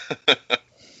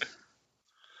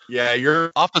 Yeah,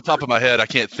 you're off the top of my head. I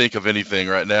can't think of anything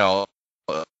right now.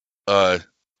 Now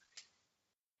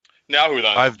who?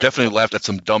 I've definitely laughed at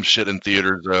some dumb shit in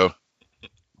theaters, though.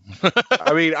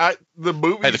 I mean, the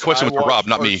movies. Hey, the question was for Rob,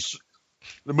 not me.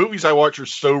 The movies I watch are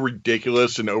so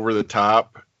ridiculous and over the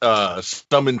top.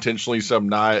 Some intentionally, some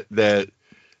not. That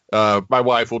my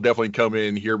wife will definitely come in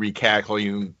and hear me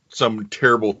cackling some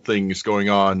terrible things going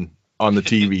on the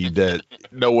TV that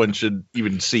no one should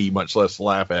even see, much less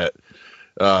laugh at.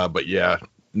 But yeah,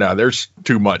 no, there's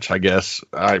too much, I guess.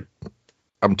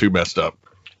 I'm too messed up.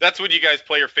 That's when you guys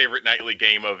play your favorite nightly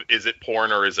game of is it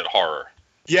porn or is it horror?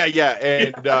 Yeah.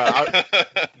 And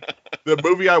the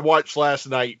movie I watched last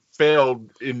night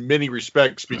failed in many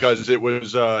respects because it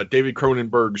was David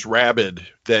Cronenberg's Rabid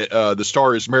that the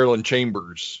star is Marilyn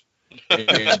Chambers.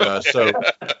 And so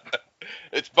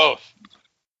it's both.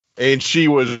 And she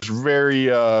was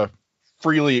very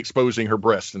freely exposing her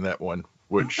breast in that one,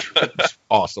 which is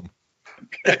awesome.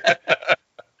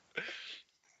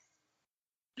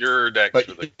 You're next.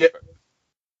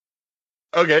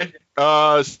 Okay.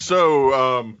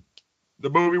 So the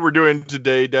movie we're doing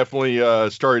today definitely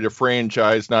started a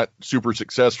franchise, not super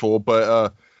successful, but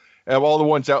out of all the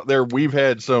ones out there, we've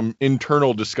had some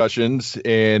internal discussions,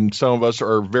 and some of us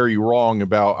are very wrong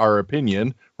about our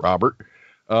opinion, Robert.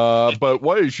 But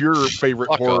what is your favorite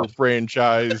horror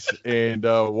franchise and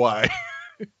why?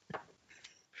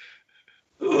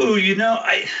 Ooh,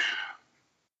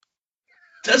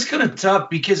 that's kind of tough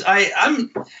because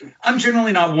I'm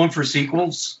generally not one for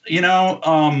sequels.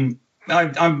 I'm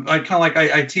kind of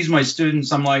I tease my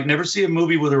students. I'm like, never see a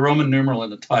movie with a Roman numeral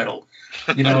in the title,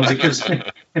 because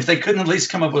if they couldn't at least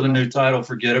come up with a new title,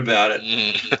 forget about it.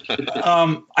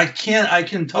 I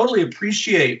can totally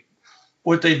appreciate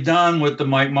what they've done with the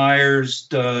Mike Myers,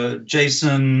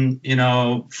 Jason,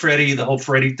 Freddy, the whole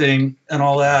Freddy thing and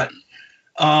all that.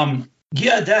 I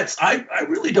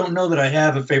really don't know that I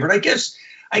have a favorite. I guess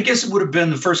it would have been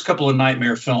the first couple of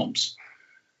Nightmare films.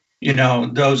 You know,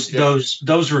 those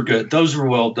were good. Those were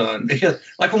well done.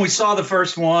 Like when we saw the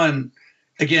first one,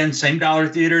 again, same Dollar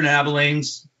Theater in Abilene,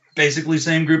 basically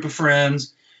same group of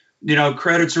friends. You know,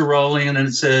 credits are rolling, and then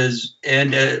it says,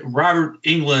 and Robert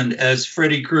Englund as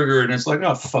Freddy Krueger, and it's like,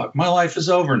 oh fuck, my life is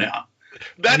over now.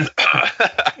 That's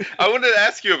I wanted to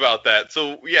ask you about that.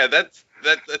 So yeah, that's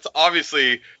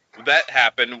obviously that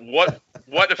happened. What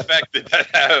effect did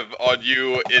that have on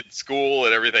you in school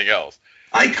and everything else?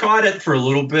 I caught it for a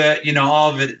little bit, you know,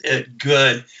 all of it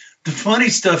good. The funny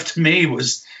stuff to me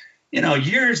was, you know,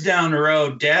 years down the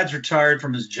road, Dad's retired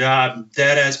from his job.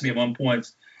 Dad asked me at one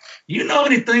point, you know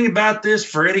anything about this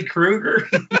Freddy Krueger?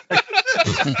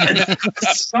 And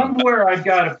somewhere I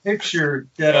got a picture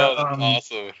that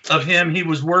awesome. of him. He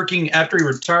was working, after he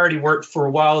retired, he worked for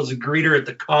a while as a greeter at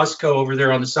the Costco over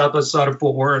there on the southwest side of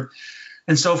Fort Worth.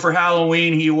 And so for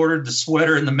Halloween, he ordered the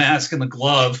sweater and the mask and the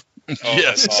glove. Oh,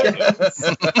 Yes.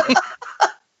 awesome.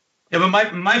 Yeah,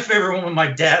 but my favorite one with my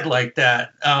dad like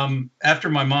that. After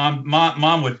my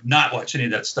mom would not watch any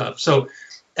of that stuff. So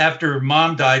after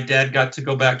Mom died, Dad got to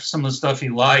go back to some of the stuff he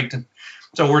liked.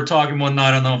 So we're talking one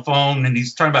night on the phone, and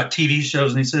he's talking about TV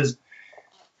shows, and he says,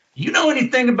 "You know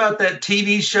anything about that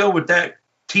TV show with that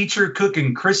teacher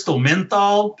cooking crystal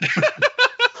menthol?"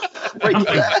 Breaking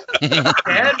Bad.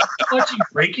 Dad, watching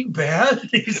Breaking Bad?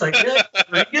 He's like, yeah,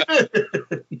 pretty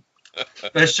good.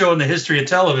 Best show in the history of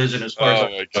television, as far as Oh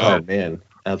my god. Oh man,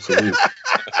 absolutely.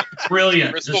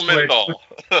 brilliant. Crystal Just like- menthol.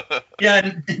 Yeah,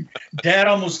 and Dad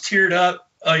almost teared up,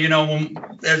 you know,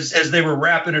 as they were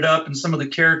wrapping it up and some of the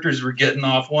characters were getting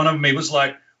off. One of them, he was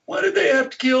like, "Why did they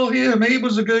have to kill him? He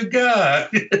was a good guy."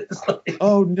 It's like,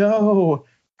 Oh no.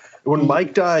 When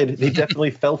Mike died, he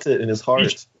definitely felt it in his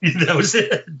heart. that was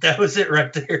it. That was it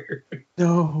right there.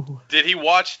 No. Did he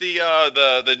watch the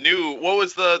new, what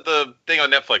was the thing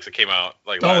on Netflix that came out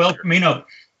like Oh, last El year? Camino.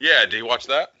 Yeah, did he watch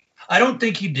that? I don't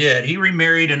think he did. He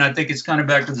remarried, and I think it's kind of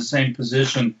back to the same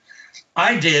position.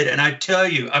 I did, and I tell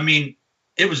you, I mean,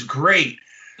 it was great.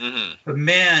 Mm-hmm. But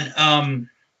man,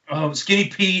 Skinny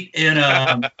Pete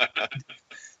and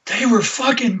they were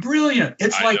fucking brilliant.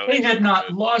 It's I like know, they had they're not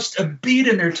good. lost a beat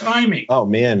in their timing. Oh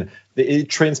man, it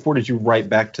transported you right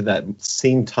back to that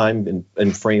same time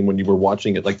and frame when you were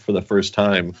watching it, like for the first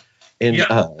time. And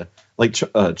Yeah.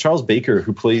 Charles Baker,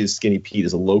 who plays Skinny Pete,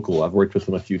 is a local. I've worked with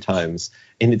him a few times,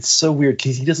 and it's so weird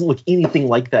because he doesn't look anything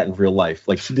like that in real life.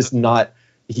 Like he does not.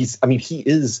 He's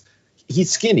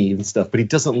skinny and stuff, but he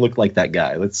doesn't look like that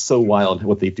guy. That's so wild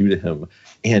what they do to him.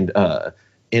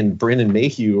 And Brandon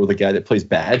Mayhew, or the guy that plays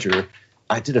Badger,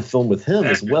 I did a film with him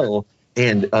as well.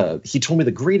 And he told me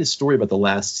the greatest story about the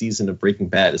last season of Breaking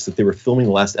Bad is that they were filming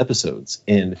the last episodes.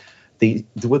 And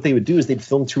what they would do is they'd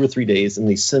film 2 or 3 days, and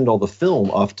they send all the film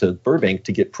off to Burbank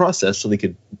to get processed so they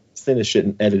could finish it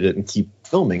and edit it and keep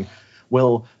filming.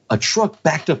 Well, a truck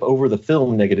backed up over the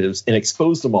film negatives and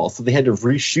exposed them all. So they had to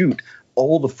reshoot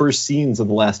all the first scenes of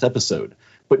the last episode.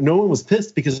 But no one was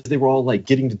pissed because they were all like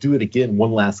getting to do it again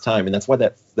one last time. And that's why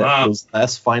Wow. those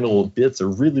last final bits are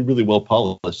really, really well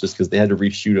polished, just because they had to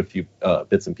reshoot a few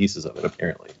bits and pieces of it,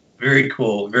 apparently. Very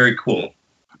cool. Very cool.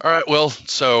 All right. Well,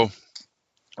 so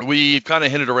we kind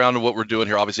of hinted around to what we're doing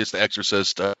here. Obviously, it's The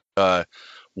Exorcist.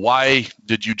 Why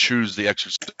did you choose The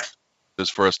Exorcist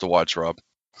for us to watch, Rob?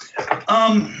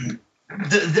 That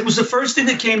was the first thing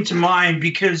that came to mind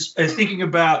because thinking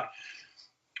about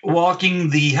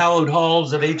walking the hallowed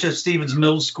halls of H.F. Stevens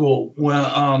Middle School,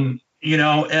 well, you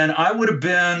know, and I would have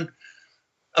been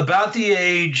about the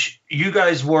age you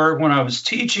guys were when I was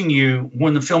teaching you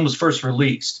when the film was first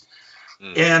released.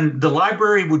 And the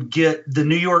library would get the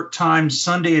New York Times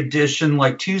Sunday edition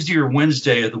like Tuesday or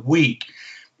Wednesday of the week.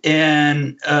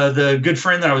 And the good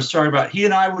friend that I was talking about, he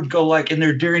and I would go like in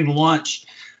there during lunch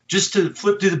just to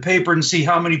flip through the paper and see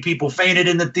how many people fainted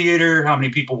in the theater, how many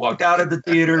people walked out of the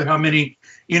theater, how many,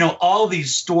 you know, all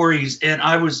these stories. And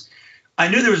I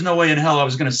knew there was no way in hell I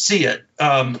was going to see it.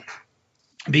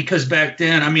 Because back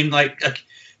then, I mean, like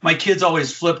my kids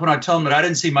always flip when I tell them that I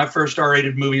didn't see my first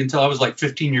R-rated movie until I was like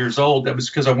 15 years old. That was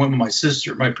because I went with my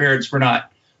sister. My parents were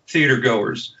not theater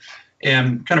goers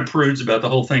and kind of prudes about the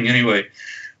whole thing anyway.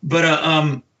 But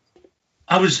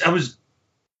I was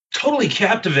totally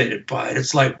captivated by it.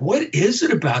 It's like, what is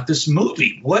it about this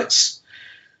movie? Why does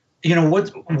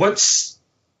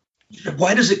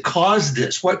it cause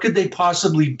this? What could they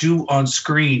possibly do on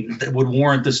screen that would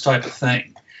warrant this type of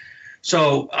thing?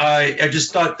 So I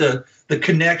just thought the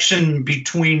connection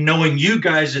between knowing you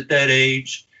guys at that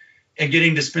age and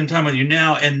getting to spend time with you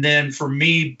now, and then for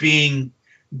me being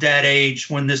that age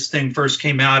when this thing first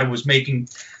came out and was making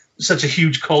such a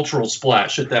huge cultural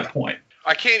splash at that point.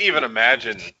 I can't even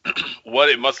imagine what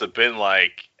it must have been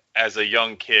like as a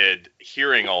young kid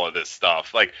hearing all of this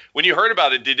stuff? Like, when you heard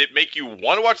about it, did it make you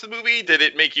want to watch the movie? Did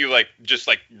it make you just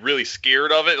really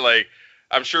scared of it? Like,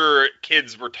 I'm sure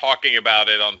kids were talking about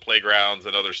it on playgrounds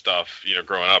and other stuff,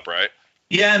 growing up, right?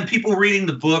 Yeah, and people reading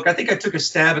the book. I think I took a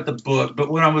stab at the book, but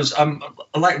when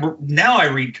now I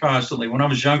read constantly. When I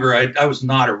was younger, I was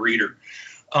not a reader.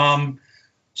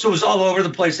 So it was all over the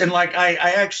place. And I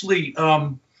actually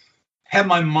had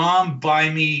my mom buy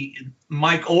me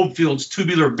Mike Oldfield's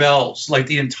Tubular Bells,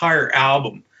 the entire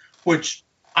album, which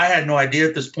I had no idea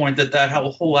at this point that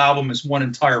whole album is one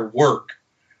entire work.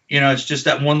 It's just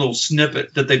that one little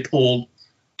snippet that they pulled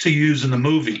to use in the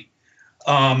movie.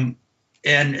 And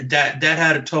that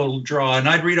had a total draw. And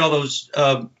I'd read all those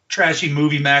trashy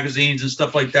movie magazines and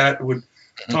stuff like that would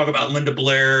talk about Linda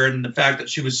Blair and the fact that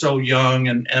she was so young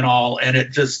and all. And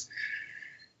it just,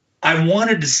 I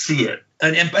wanted to see it.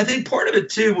 And I think part of it,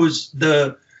 too, was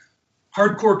the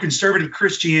hardcore conservative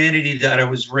Christianity that I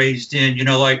was raised in,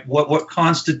 what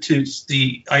constitutes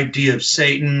the idea of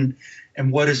Satan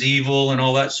and what is evil and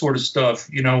all that sort of stuff,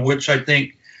 which I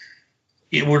think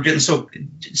we're getting some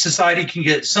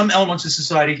elements of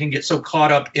society can get so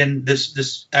caught up in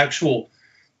this actual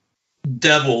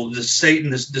devil, this Satan,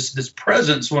 this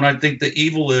presence, when I think the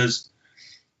evil is,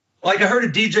 I heard a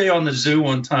DJ on the Zoo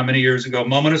one time many years ago,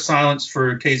 moment of silence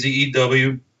for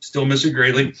KZEW, still miss it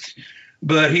greatly,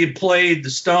 but he had played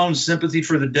the Stones' Sympathy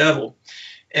for the Devil.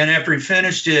 And after he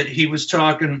finished it, he was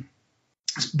talking,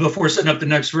 before setting up the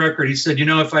next record, he said,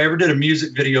 if I ever did a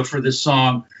music video for this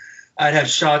song, I'd have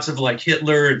shots of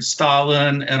Hitler and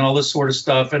Stalin and all this sort of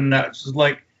stuff. And that's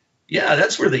yeah,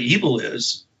 that's where the evil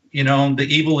is. The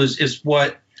evil is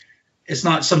what, it's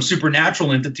not some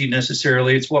supernatural entity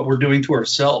necessarily. It's what we're doing to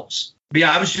ourselves. But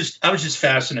yeah, I was just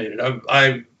fascinated.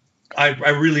 I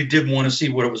really did want to see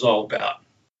what it was all about.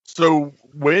 So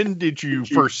when did you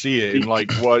first see it? And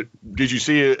what did you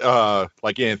see it in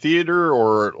a theater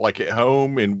or at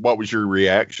home? And what was your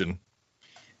reaction?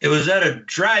 It was at a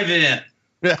drive-in.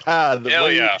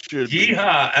 Hell yeah.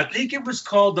 Yeehaw. I think it was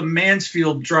called the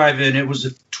Mansfield Drive-In. It was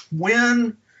a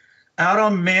twin out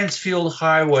on Mansfield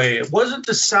Highway. It wasn't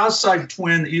the Southside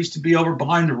twin that used to be over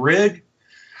behind the rig,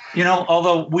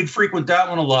 although we'd frequent that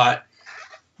one a lot.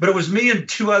 But it was me and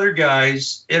two other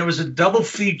guys, and it was a double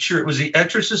feature. It was The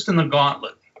Exorcist and The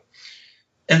Gauntlet.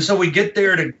 And so we get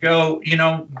there to go,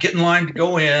 get in line to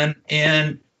go in,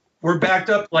 and we're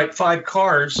backed up 5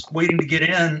 cars waiting to get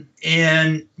in,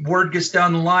 and word gets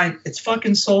down the line, it's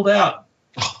fucking sold out.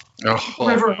 I've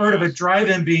never heard of a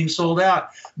drive-in being sold out.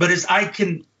 But as I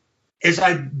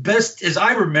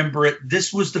remember it,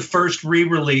 this was the first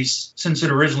re-release since it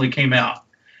originally came out.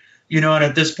 And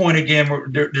at this point, again,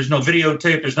 there's no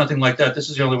videotape, there's nothing like that. This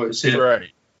is the only way to see it. Right.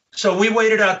 So we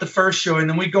waited out the first show, and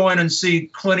then we go in and see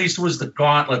Clint Eastwood's The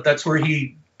Gauntlet. That's where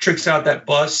he tricks out that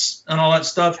bus and all that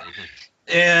stuff.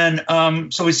 And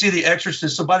so we see The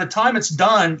Exorcist. So by the time it's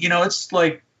done, it's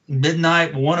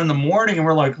midnight, 1 a.m, and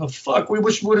we're like, oh, fuck, we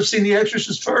wish we would have seen The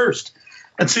Exorcist first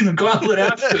and seen The Gauntlet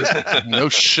after. No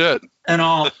shit. And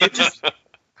all.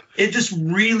 It just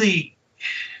really...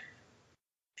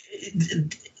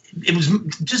 It was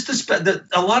just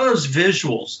a lot of those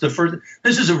visuals.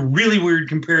 This is a really weird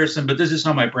comparison, but this is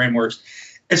how my brain works.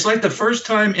 It's like the first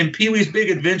time in Pee-wee's Big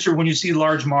Adventure when you see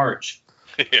Large Marge.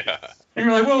 Yeah. And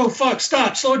you're like, whoa, fuck,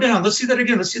 stop, slow down. Let's see that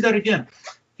again.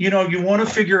 You want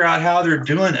to figure out how they're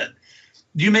doing it.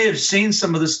 You may have seen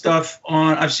some of the stuff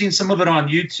I've seen some of it on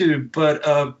YouTube, but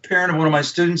a parent of one of my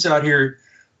students out here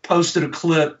posted a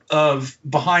clip of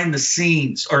behind the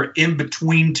scenes or in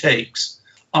between takes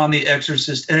on The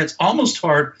Exorcist, and it's almost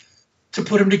hard to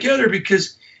put them together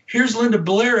because here's Linda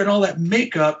Blair and all that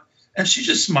makeup, and she's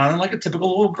just smiling like a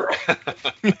typical little girl.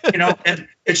 And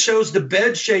it shows the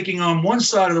bed shaking on one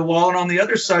side of the wall, and on the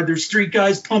other side there's 3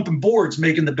 guys pumping boards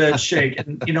making the bed shake,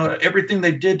 and everything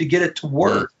they did to get it to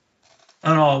work.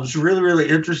 And all, it was really, really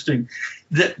interesting.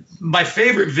 My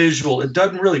favorite visual, it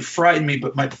doesn't really frighten me,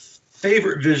 but my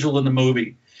favorite visual in the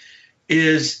movie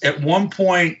is at one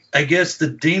point, I guess the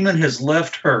demon has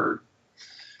left her,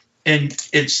 and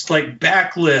it's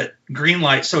backlit green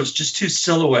light, so it's just 2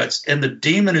 silhouettes, and the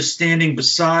demon is standing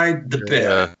beside the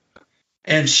bed,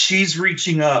 and she's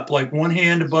reaching up, one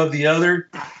hand above the other,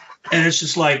 and it's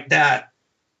just like that.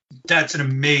 That's an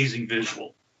amazing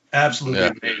visual.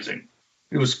 Absolutely amazing.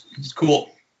 It's cool.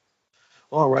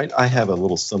 All right, I have a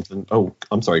little something. Oh,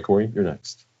 I'm sorry, Cory, you're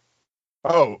next.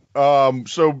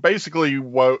 So basically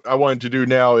what I wanted to do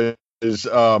now is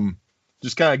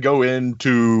just kind of go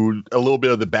into a little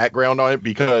bit of the background on it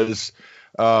because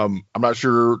I'm not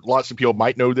sure lots of people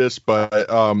might know this, but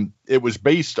it was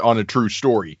based on a true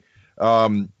story.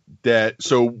 So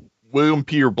William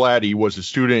Peter Blatty was a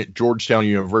student at Georgetown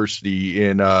University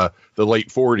in the late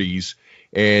 40s,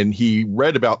 and he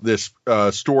read about this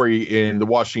story in the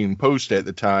Washington Post at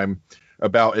the time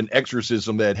about an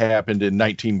exorcism that happened in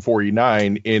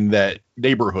 1949 in that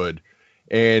neighborhood.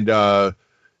 And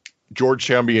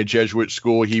Georgetown being a Jesuit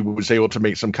school, he was able to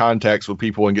make some contacts with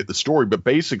people and get the story. But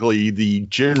basically, the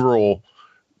general,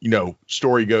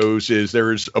 story goes is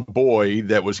there's a boy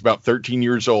that was about 13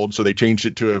 years old, so they changed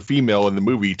it to a female in the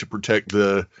movie to protect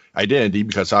the identity,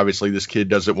 because obviously this kid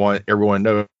doesn't want everyone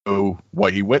to know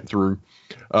what he went through,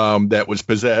 that was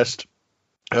possessed.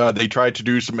 They tried to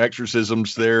do some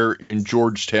exorcisms there in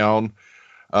Georgetown,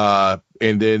 and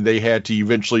then they had to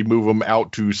eventually move him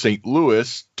out to St.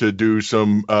 Louis to do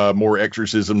some more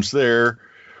exorcisms there,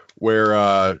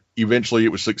 where eventually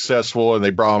it was successful and they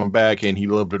brought him back and he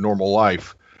lived a normal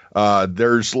life.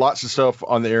 There's lots of stuff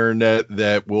on the internet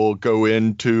that will go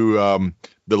into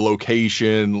the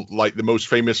location. Like the most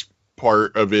famous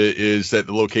part of it is that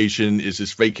the location is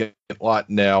this vacant lot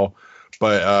now.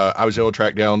 But I was able to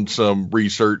track down some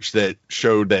research that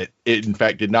showed that it, in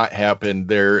fact, did not happen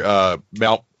there.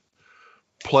 Mount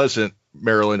Pleasant,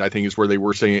 Maryland, I think is where they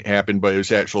were saying it happened, but it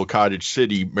was actual Cottage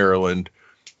City, Maryland.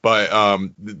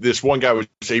 But this one guy was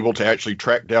able to actually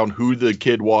track down who the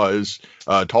kid was,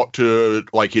 talk to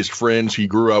like his friends he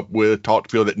grew up with, talk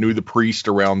to people that knew the priest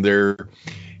around there.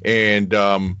 And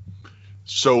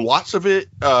so lots of it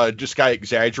just got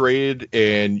exaggerated.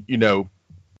 And,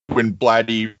 when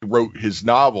Blatty wrote his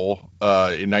novel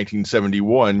in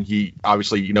 1971, he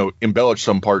obviously, embellished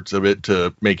some parts of it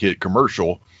to make it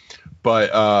commercial.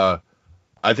 But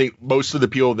I think most of the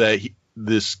people that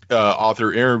this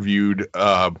author interviewed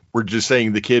were just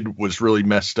saying the kid was really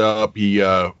messed up. He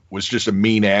was just a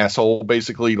mean asshole,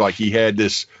 basically. Like he had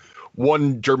this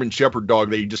one German Shepherd dog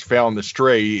that he just found the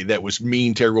stray that was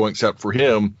mean to everyone except for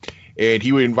him. And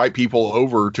he would invite people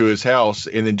over to his house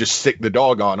and then just stick the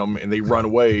dog on them and they run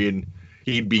away and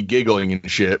he'd be giggling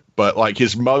and shit. But like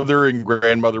his mother and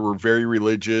grandmother were very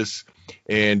religious.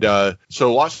 And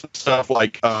so lots of stuff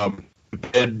like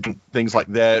and things like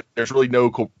that. There's really no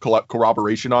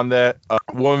corroboration on that.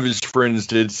 One of his friends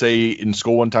did say in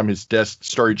school one time his desk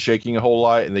started shaking a whole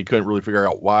lot and they couldn't really figure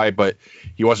out why, but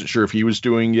he wasn't sure if he was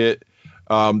doing it.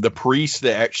 The priest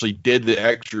that actually did the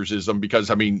exorcism,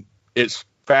 because it's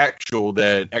factual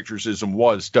that exorcism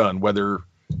was done, whether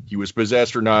he was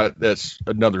possessed or not, that's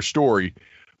another story.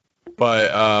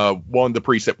 But one of the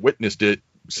priests that witnessed it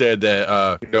said that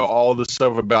all the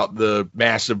stuff about the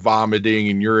massive vomiting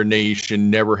and urination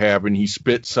never happened. He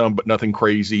spit some, but nothing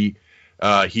crazy.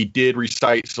 He did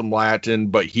recite some Latin,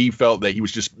 but he felt that he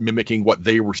was just mimicking what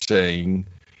they were saying,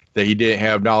 that he didn't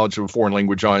have knowledge of a foreign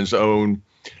language on his own.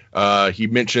 He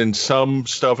mentioned some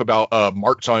stuff about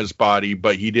marks on his body,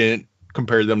 but he didn't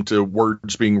compare them to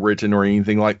words being written or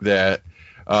anything like that.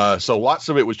 So lots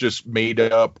of it was just made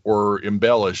up or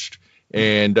embellished.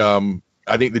 And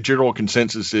I think the general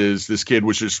consensus is this kid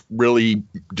was just really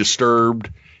disturbed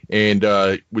and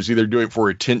was either doing it for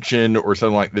attention or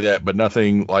something like that, but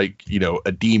nothing like,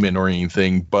 a demon or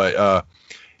anything. But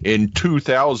in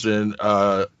 2000,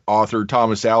 author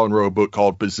Thomas Allen wrote a book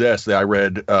called Possessed that I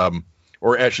read,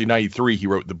 or actually 93, he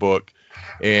wrote the book.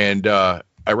 And I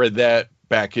read that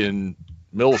back in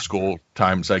middle school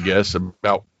times, I guess,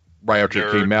 about right after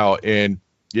it came out. And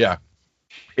yeah,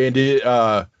 and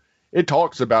it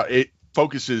talks about it,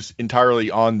 focuses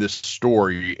entirely on this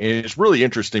story, and it's really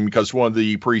interesting because one of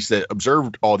the priests that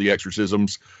observed all the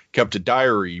exorcisms kept a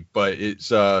diary, but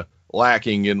it's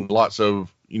lacking in lots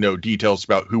of details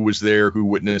about who was there, who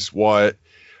witnessed what,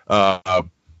 but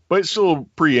it's still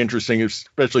pretty interesting,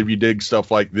 especially if you dig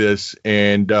stuff like this.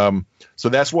 And so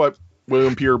that's what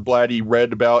William Peter Blatty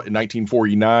read about in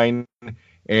 1949,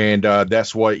 and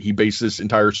that's what he based this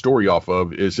entire story off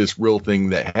of, is this real thing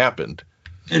that happened.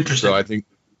 Interesting. So I think,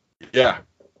 yeah,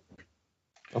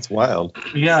 that's wild.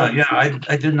 Yeah,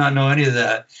 I did not know any of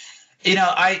that.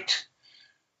 I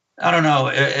don't know.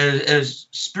 As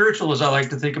spiritual as I like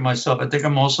to think of myself, I think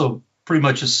I'm also pretty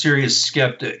much a serious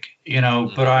skeptic.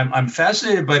 But I'm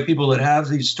fascinated by people that have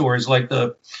these stories, like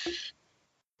the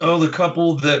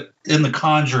couple that in The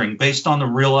Conjuring, based on the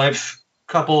real life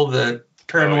couple that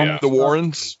paranormal, the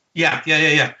Warrens. Yeah.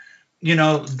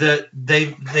 That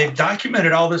they've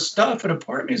documented all this stuff, and a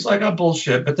part of me is like, oh,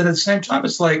 bullshit. But then at the same time,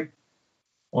 it's like,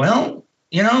 well,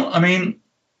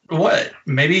 what?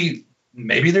 Maybe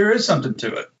there is something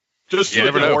to it. Just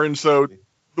with the Warrens, though,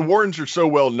 the Warrens are so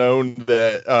well known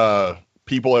that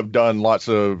people have done lots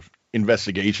of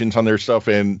investigations on their stuff,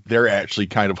 and they're actually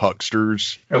kind of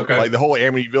hucksters. Okay. Like the whole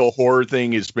Amityville horror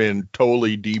thing has been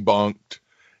totally debunked,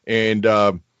 and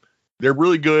they're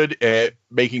really good at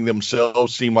making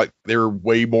themselves seem like they're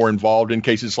way more involved in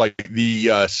cases like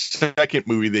the second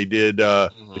movie they did, The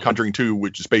Conjuring 2,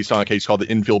 which is based on a case called the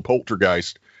Enfield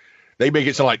Poltergeist. They make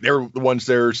it sound like they're the ones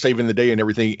there saving the day and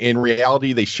everything. In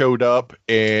reality, they showed up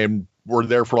and were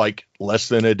there for like less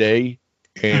than a day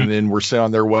and then were sent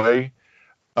on their way.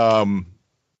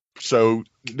 So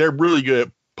they're really good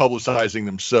at publicizing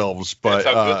themselves, but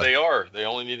that's how good they are. They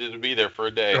only needed to be there for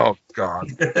a day. Oh God!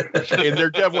 And they're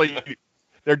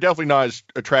definitely not as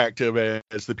attractive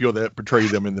as the people that portray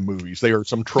them in the movies. They are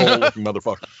some troll-looking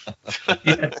motherfuckers.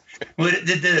 Yeah. Well,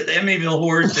 the Amityville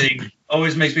horror thing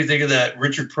always makes me think of that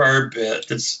Richard Pryor bit.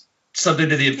 That's something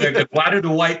to the effect of, "Why do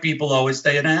the white people always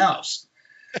stay in a house?"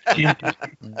 And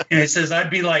it says, "I'd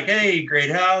be like, hey,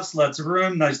 great house, lots of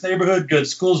room, nice neighborhood, good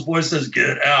schools." Boy says,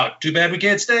 "Get out. Too bad we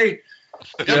can't stay."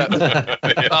 Yeah.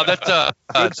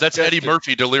 That's Eddie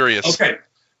Murphy, Delirious. Okay,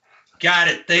 got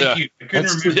it. Thank you. I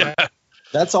couldn't remember. Yeah.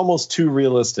 That's almost too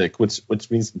realistic, which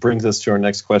brings us to our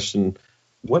next question.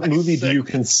 What movie do you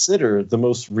consider the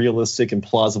most realistic and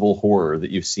plausible horror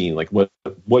that you've seen? Like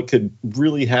what could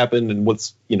really happen, and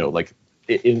what's like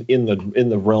in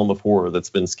the realm of horror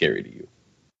that's been scary to you?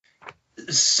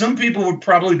 Some people would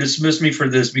probably dismiss me for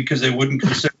this because they wouldn't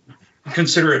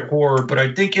consider it horror, but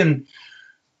I think in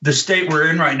the state we're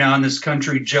in right now in this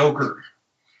country, Joker,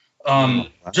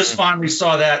 just finally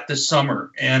saw that this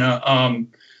summer, and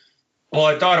well,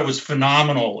 I thought it was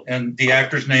phenomenal, and the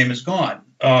actor's name is gone.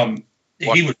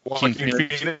 He was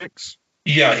Phoenix.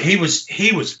 Yeah, he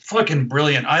was fucking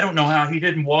brilliant. I don't know how he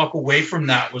didn't walk away from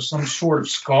that with some sort of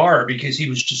scar, because he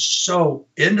was just so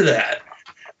into that.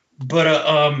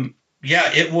 But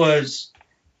yeah, it was,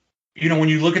 when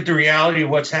you look at the reality of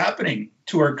what's happening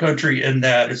to our country, and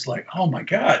that it's like, oh my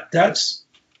God, that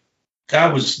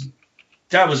was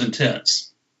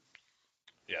intense.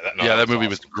 Yeah, that movie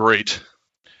was great.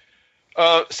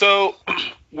 So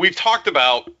we've talked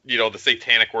about, the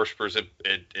satanic worshipers at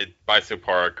Bicycle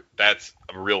Park. That's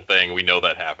a real thing. We know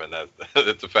that happened.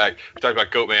 That's a fact. We talked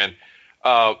about Goatman.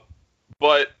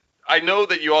 But I know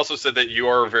that you also said that you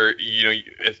are very,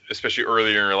 especially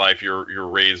earlier in your life, you're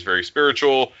raised very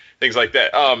spiritual, things like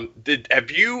that.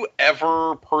 Have you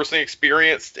ever personally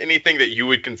experienced anything that you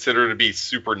would consider to be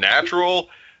supernatural?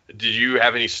 Did you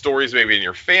have any stories maybe in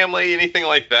your family, anything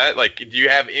like that? Like, do you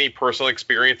have any personal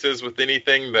experiences with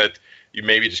anything that you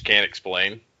maybe just can't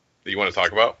explain that you want to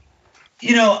talk about?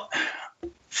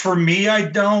 For me, I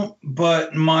don't,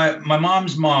 but my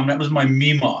mom's mom, that was my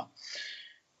Mima.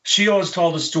 She always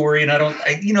told a story, and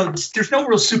there's no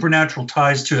real supernatural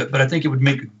ties to it, but I think it would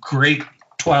make a great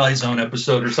Twilight Zone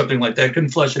episode or something like that. I couldn't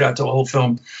flesh it out to a whole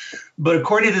film. But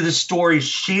according to the story,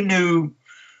 she knew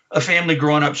a family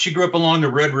growing up. She grew up along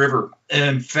the Red River.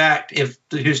 In fact, if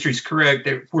the history's correct,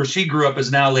 where she grew up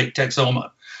is now Lake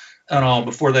Texoma and all,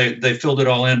 before they filled it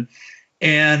all in.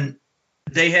 And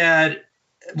they had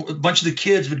a bunch of the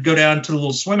kids would go down to the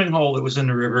little swimming hole that was in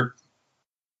the river.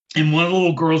 And one of the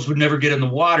little girls would never get in the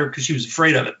water because she was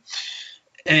afraid of it.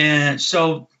 And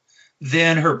so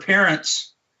then her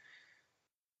parents,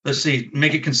 let's see,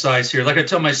 make it concise here. Like I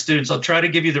tell my students, I'll try to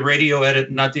give you the radio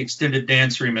edit, not the extended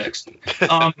dance remix.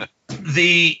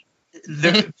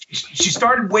 She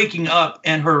started waking up,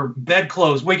 and her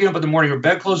bedclothes, waking up in the morning, her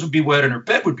bedclothes would be wet and her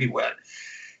bed would be wet.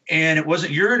 And it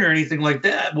wasn't urine or anything like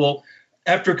that. Well,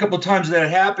 after a couple of times of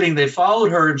that happening, they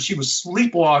followed her, and she was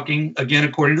sleepwalking, again,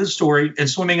 according to the story, and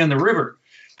swimming in the river.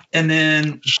 And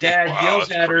then Dad yells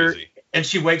at her, and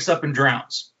she wakes up and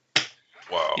drowns.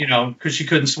 Wow. Because she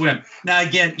couldn't swim. Now,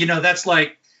 again, that's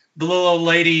like the little old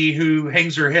lady who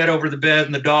hangs her head over the bed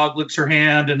and the dog licks her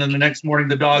hand, and then the next morning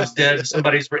the dog's dead and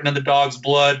somebody's written in the dog's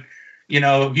blood.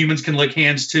 Humans can lick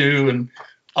hands too. And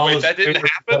all Wait, that didn't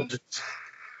happen?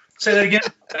 Say that again?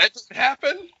 That didn't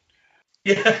happen?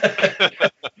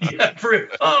 Yeah.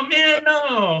 Oh, man,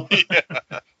 no.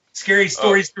 Yeah. Scary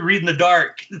stories to read in the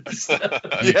dark.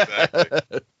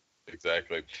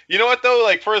 Exactly. You know what, though?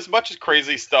 Like, for as much as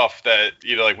crazy stuff that,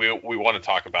 we want to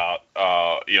talk about,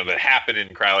 that happened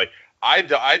in Crowley,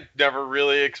 I never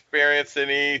really experienced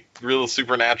any real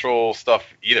supernatural stuff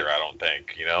either, I don't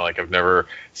think. I've never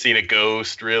seen a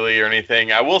ghost, really, or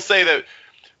anything. I will say that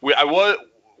we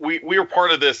were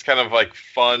part of this kind of, like,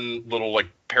 fun little, like,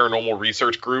 paranormal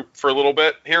research group for a little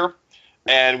bit here.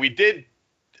 And we did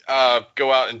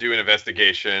go out and do an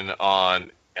investigation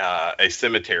on a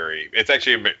cemetery. It's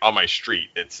actually on my street.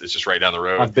 It's just right down the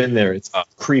road. I've been there. It's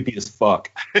creepy as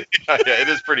fuck. Yeah, it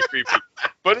is pretty creepy.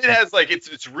 But it has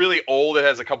it's really old. It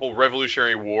has a couple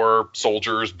Revolutionary War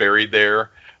soldiers buried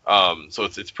there. So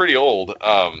it's pretty old.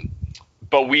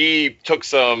 But we took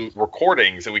some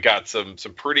recordings and we got some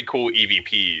pretty cool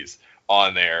EVPs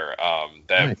on there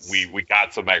that Nice. we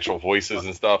got some actual voices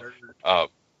and stuff.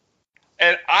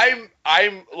 And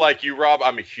I'm like you, Rob.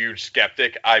 I'm a huge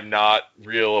skeptic. I'm not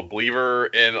real a believer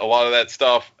in a lot of that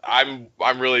stuff. I'm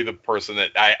really the person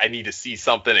that I need to see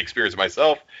something, experience it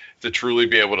myself to truly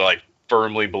be able to like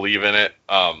firmly believe in it.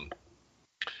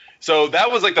 So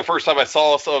that was like the first time I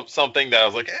saw something that I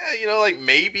was like, like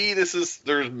maybe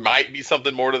there might be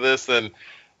something more to this than,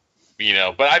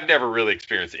 but I've never really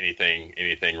experienced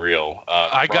anything real.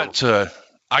 I got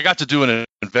to do an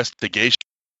investigation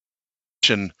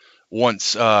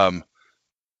once in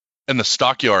the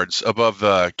stockyards above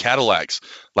the Cadillacs.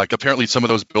 Like apparently some of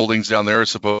those buildings down there are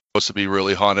supposed to be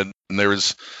really haunted. And there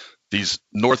was these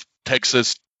North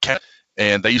Texas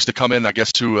and they used to come in, I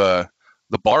guess, to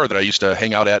the bar that I used to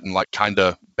hang out at and like kind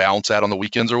of bounce at on the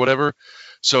weekends or whatever.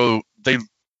 So they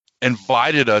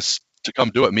invited us to come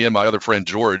do it, me and my other friend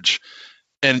George.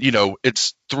 And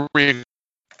it's 3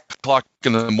 o'clock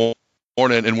in the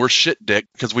morning and we're shit dick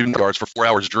because we've been guards for 4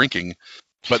 hours drinking.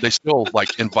 But they still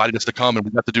like invited us to come, and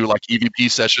we got to do like EVP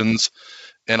sessions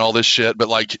and all this shit. But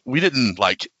like we didn't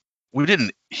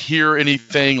hear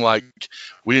anything, like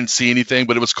we didn't see anything.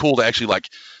 But it was cool to actually like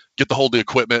get to hold the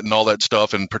equipment and all that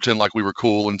stuff and pretend like we were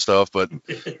cool and stuff. But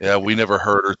yeah, we never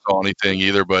heard or saw anything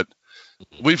either. But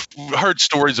we've heard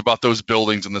stories about those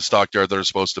buildings in the stockyard that are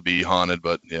supposed to be haunted.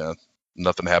 But yeah,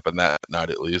 nothing happened that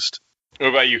night at least. What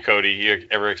about you, Cody? You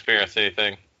ever experienced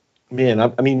anything? Man,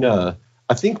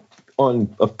 I think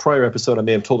on a prior episode, I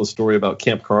may have told a story about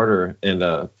Camp Carter and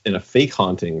a fake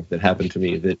haunting that happened to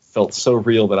me that felt so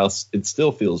real, but it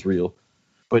still feels real.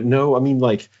 But no,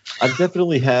 I've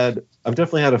definitely had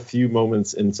a few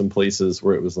moments in some places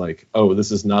where it was like, oh,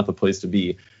 this is not the place to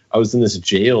be. I was in this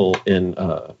jail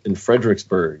in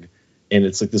Fredericksburg, and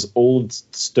it's like this old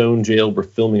stone jail. We're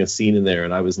filming a scene in there,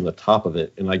 and I was in the top of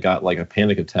it, and I got like a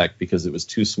panic attack because it was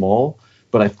too small.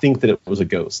 But I think that it was a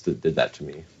ghost that did that to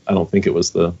me. I don't think it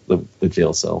was the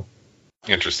jail cell.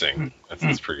 Interesting.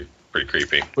 That's pretty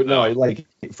creepy. But no,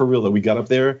 for real though, we got up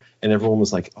there and everyone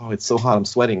was like, "Oh, it's so hot, I'm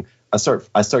sweating." I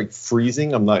start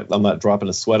freezing. I'm not dropping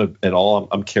a sweat at all.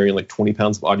 I'm carrying like 20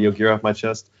 pounds of audio gear off my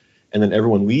chest, and then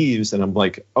everyone leaves, and I'm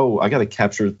like, "Oh, I got to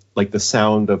capture like the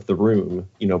sound of the room,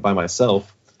 by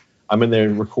myself." I'm in there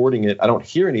recording it. I don't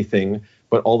hear anything.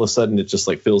 But all of a sudden, it just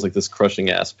like feels like this crushing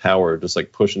ass power just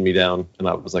like pushing me down. And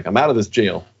I was like, I'm out of this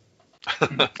jail.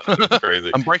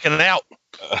 Crazy. I'm breaking it out.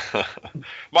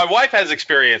 My wife has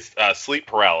experienced sleep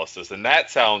paralysis, and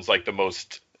that sounds like the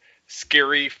most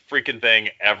scary freaking thing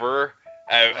ever.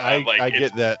 I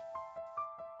get that.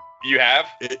 You have?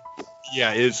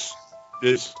 It's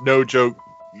no joke.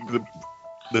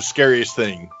 The scariest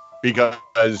thing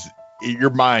because your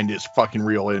mind is fucking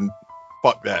real and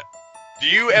fuck that. Do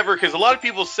you ever, because a lot of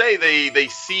people say they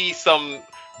see some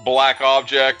black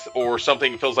object or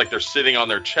something feels like they're sitting on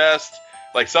their chest,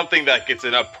 like something that gets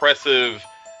an oppressive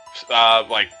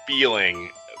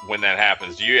feeling when that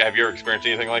happens. Have you ever experienced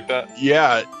anything like that?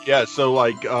 Yeah. So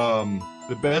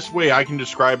the best way I can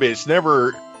describe it, it's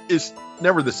never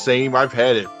the same. I've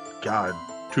had it, God,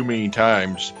 too many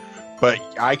times, but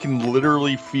I can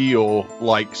literally feel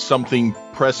like something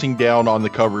pressing down on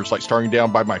the covers, like starting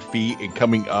down by my feet and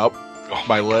coming up.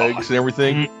 My legs and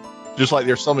everything, just like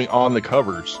there's something on the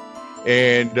covers,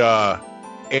 and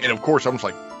of course I'm just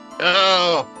like,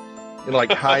 oh, and like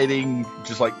hiding,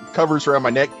 just like covers around my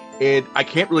neck, and I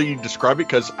can't really describe it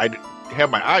because I have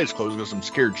my eyes closed because I'm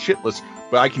scared shitless,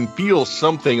 but I can feel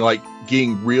something like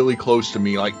getting really close to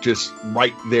me, like just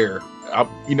right there.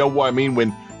 You know what I mean?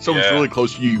 When someone's really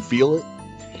close to you, you feel it,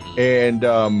 and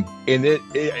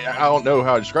I don't know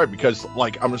how to describe it because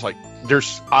like I'm just like.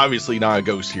 There's obviously not a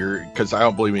ghost here because I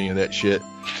don't believe any of that shit.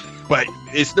 But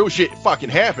it's no shit fucking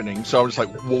happening. So I'm just like,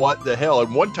 what the hell?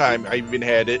 And one time I even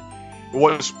had it.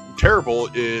 What's terrible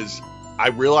is I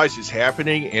realize it's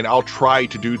happening and I'll try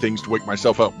to do things to wake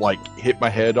myself up, like hit my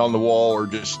head on the wall or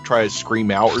just try to scream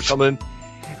out or something.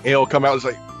 And it'll come out as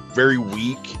like very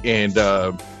weak and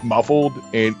muffled.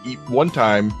 And one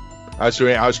time I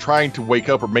was trying to wake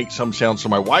up or make some sound so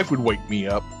my wife would wake me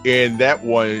up, and that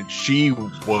one, she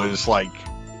was like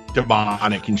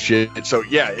demonic and shit. So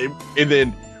yeah, and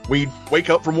then we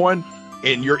wake up from one,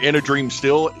 and you're in a dream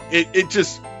still. It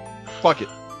just, fuck it,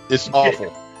 it's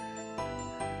awful.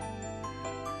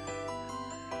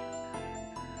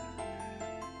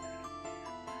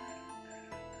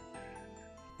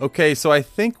 Okay, so I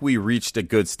think we reached a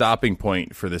good stopping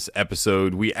point for this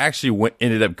episode. We actually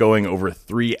ended up going over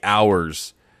 3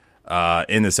 hours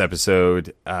in this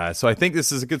episode. So I think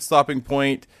this is a good stopping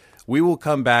point. We will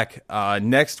come back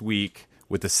next week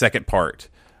with the second part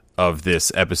of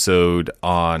this episode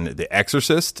on The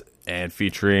Exorcist and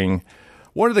featuring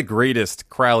one of the greatest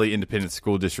Crowley Independent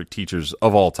School District teachers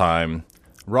of all time,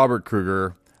 Robert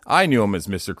Krueger. I knew him as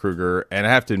Mr. Krueger, and I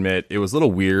have to admit, it was a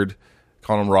little weird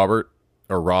calling him Robert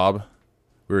or Rob.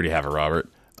 We already have a Robert.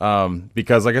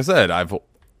 Because, like I said, I've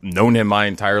known him my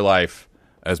entire life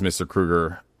as Mr.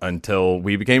 Krueger until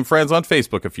we became friends on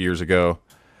Facebook a few years ago.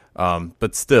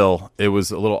 But still, it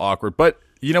was a little awkward. But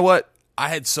you know what? I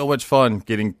had so much fun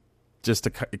getting just to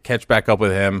catch back up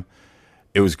with him.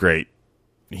 It was great.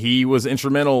 He was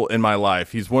instrumental in my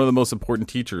life. He's one of the most important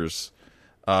teachers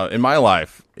in my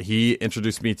life. He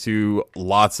introduced me to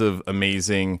lots of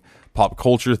amazing pop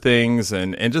culture things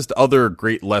and just other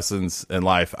great lessons in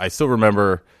life. I still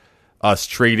remember us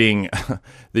trading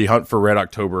the Hunt for Red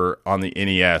October on the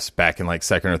NES back in like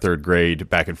second or third grade,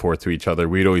 back and forth to each other.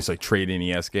 We'd always like trade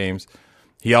NES games.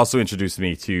 He also introduced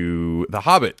me to The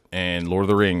Hobbit and Lord of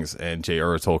the Rings and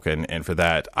J.R.R. Tolkien, and for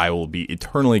that, I will be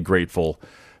eternally grateful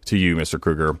to you, Mr.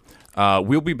 Krueger.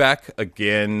 We'll be back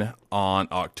again on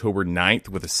October 9th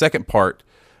with the second part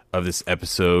of this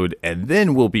episode, and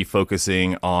then we'll be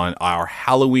focusing on our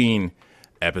Halloween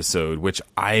episode, which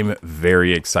I'm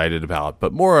very excited about,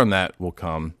 but more on that will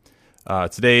come.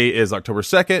 Today is October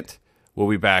 2nd. We'll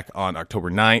be back on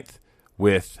October 9th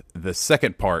with the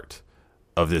second part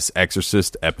of this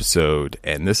Exorcist episode,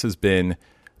 and this has been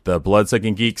the Blood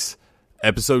Sucking Geeks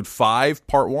episode 5,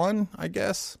 part 1, I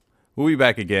guess. We'll be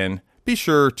back again. Be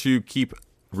sure to keep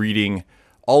reading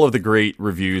all of the great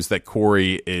reviews that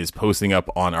Cory is posting up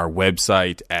on our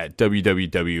website at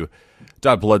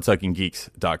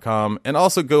www.bloodsuckinggeeks.com, and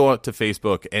also go out to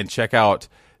Facebook and check out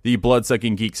the Blood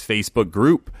Sucking Geeks Facebook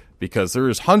group, because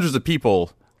there's hundreds of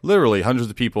people, literally hundreds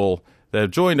of people, that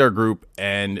have joined our group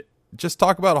and just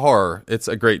talk about horror. It's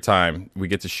a great time. We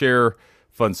get to share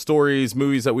fun stories,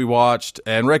 movies that we watched,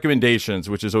 and recommendations,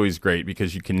 which is always great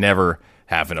because you can never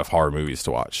have enough horror movies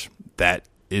to watch. That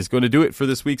is going to do it for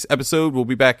this week's episode. We'll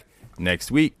be back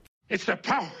next week. It's the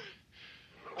power.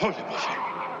 Holy moly.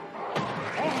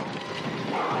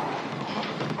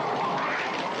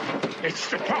 It's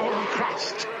the power of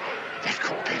Christ that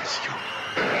compels you.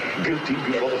 Guilty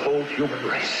before the whole human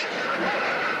race.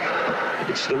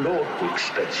 It's the Lord who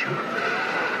expels you.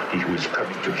 He who is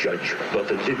coming to judge both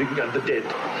the living and the dead,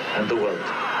 and the world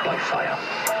by fire.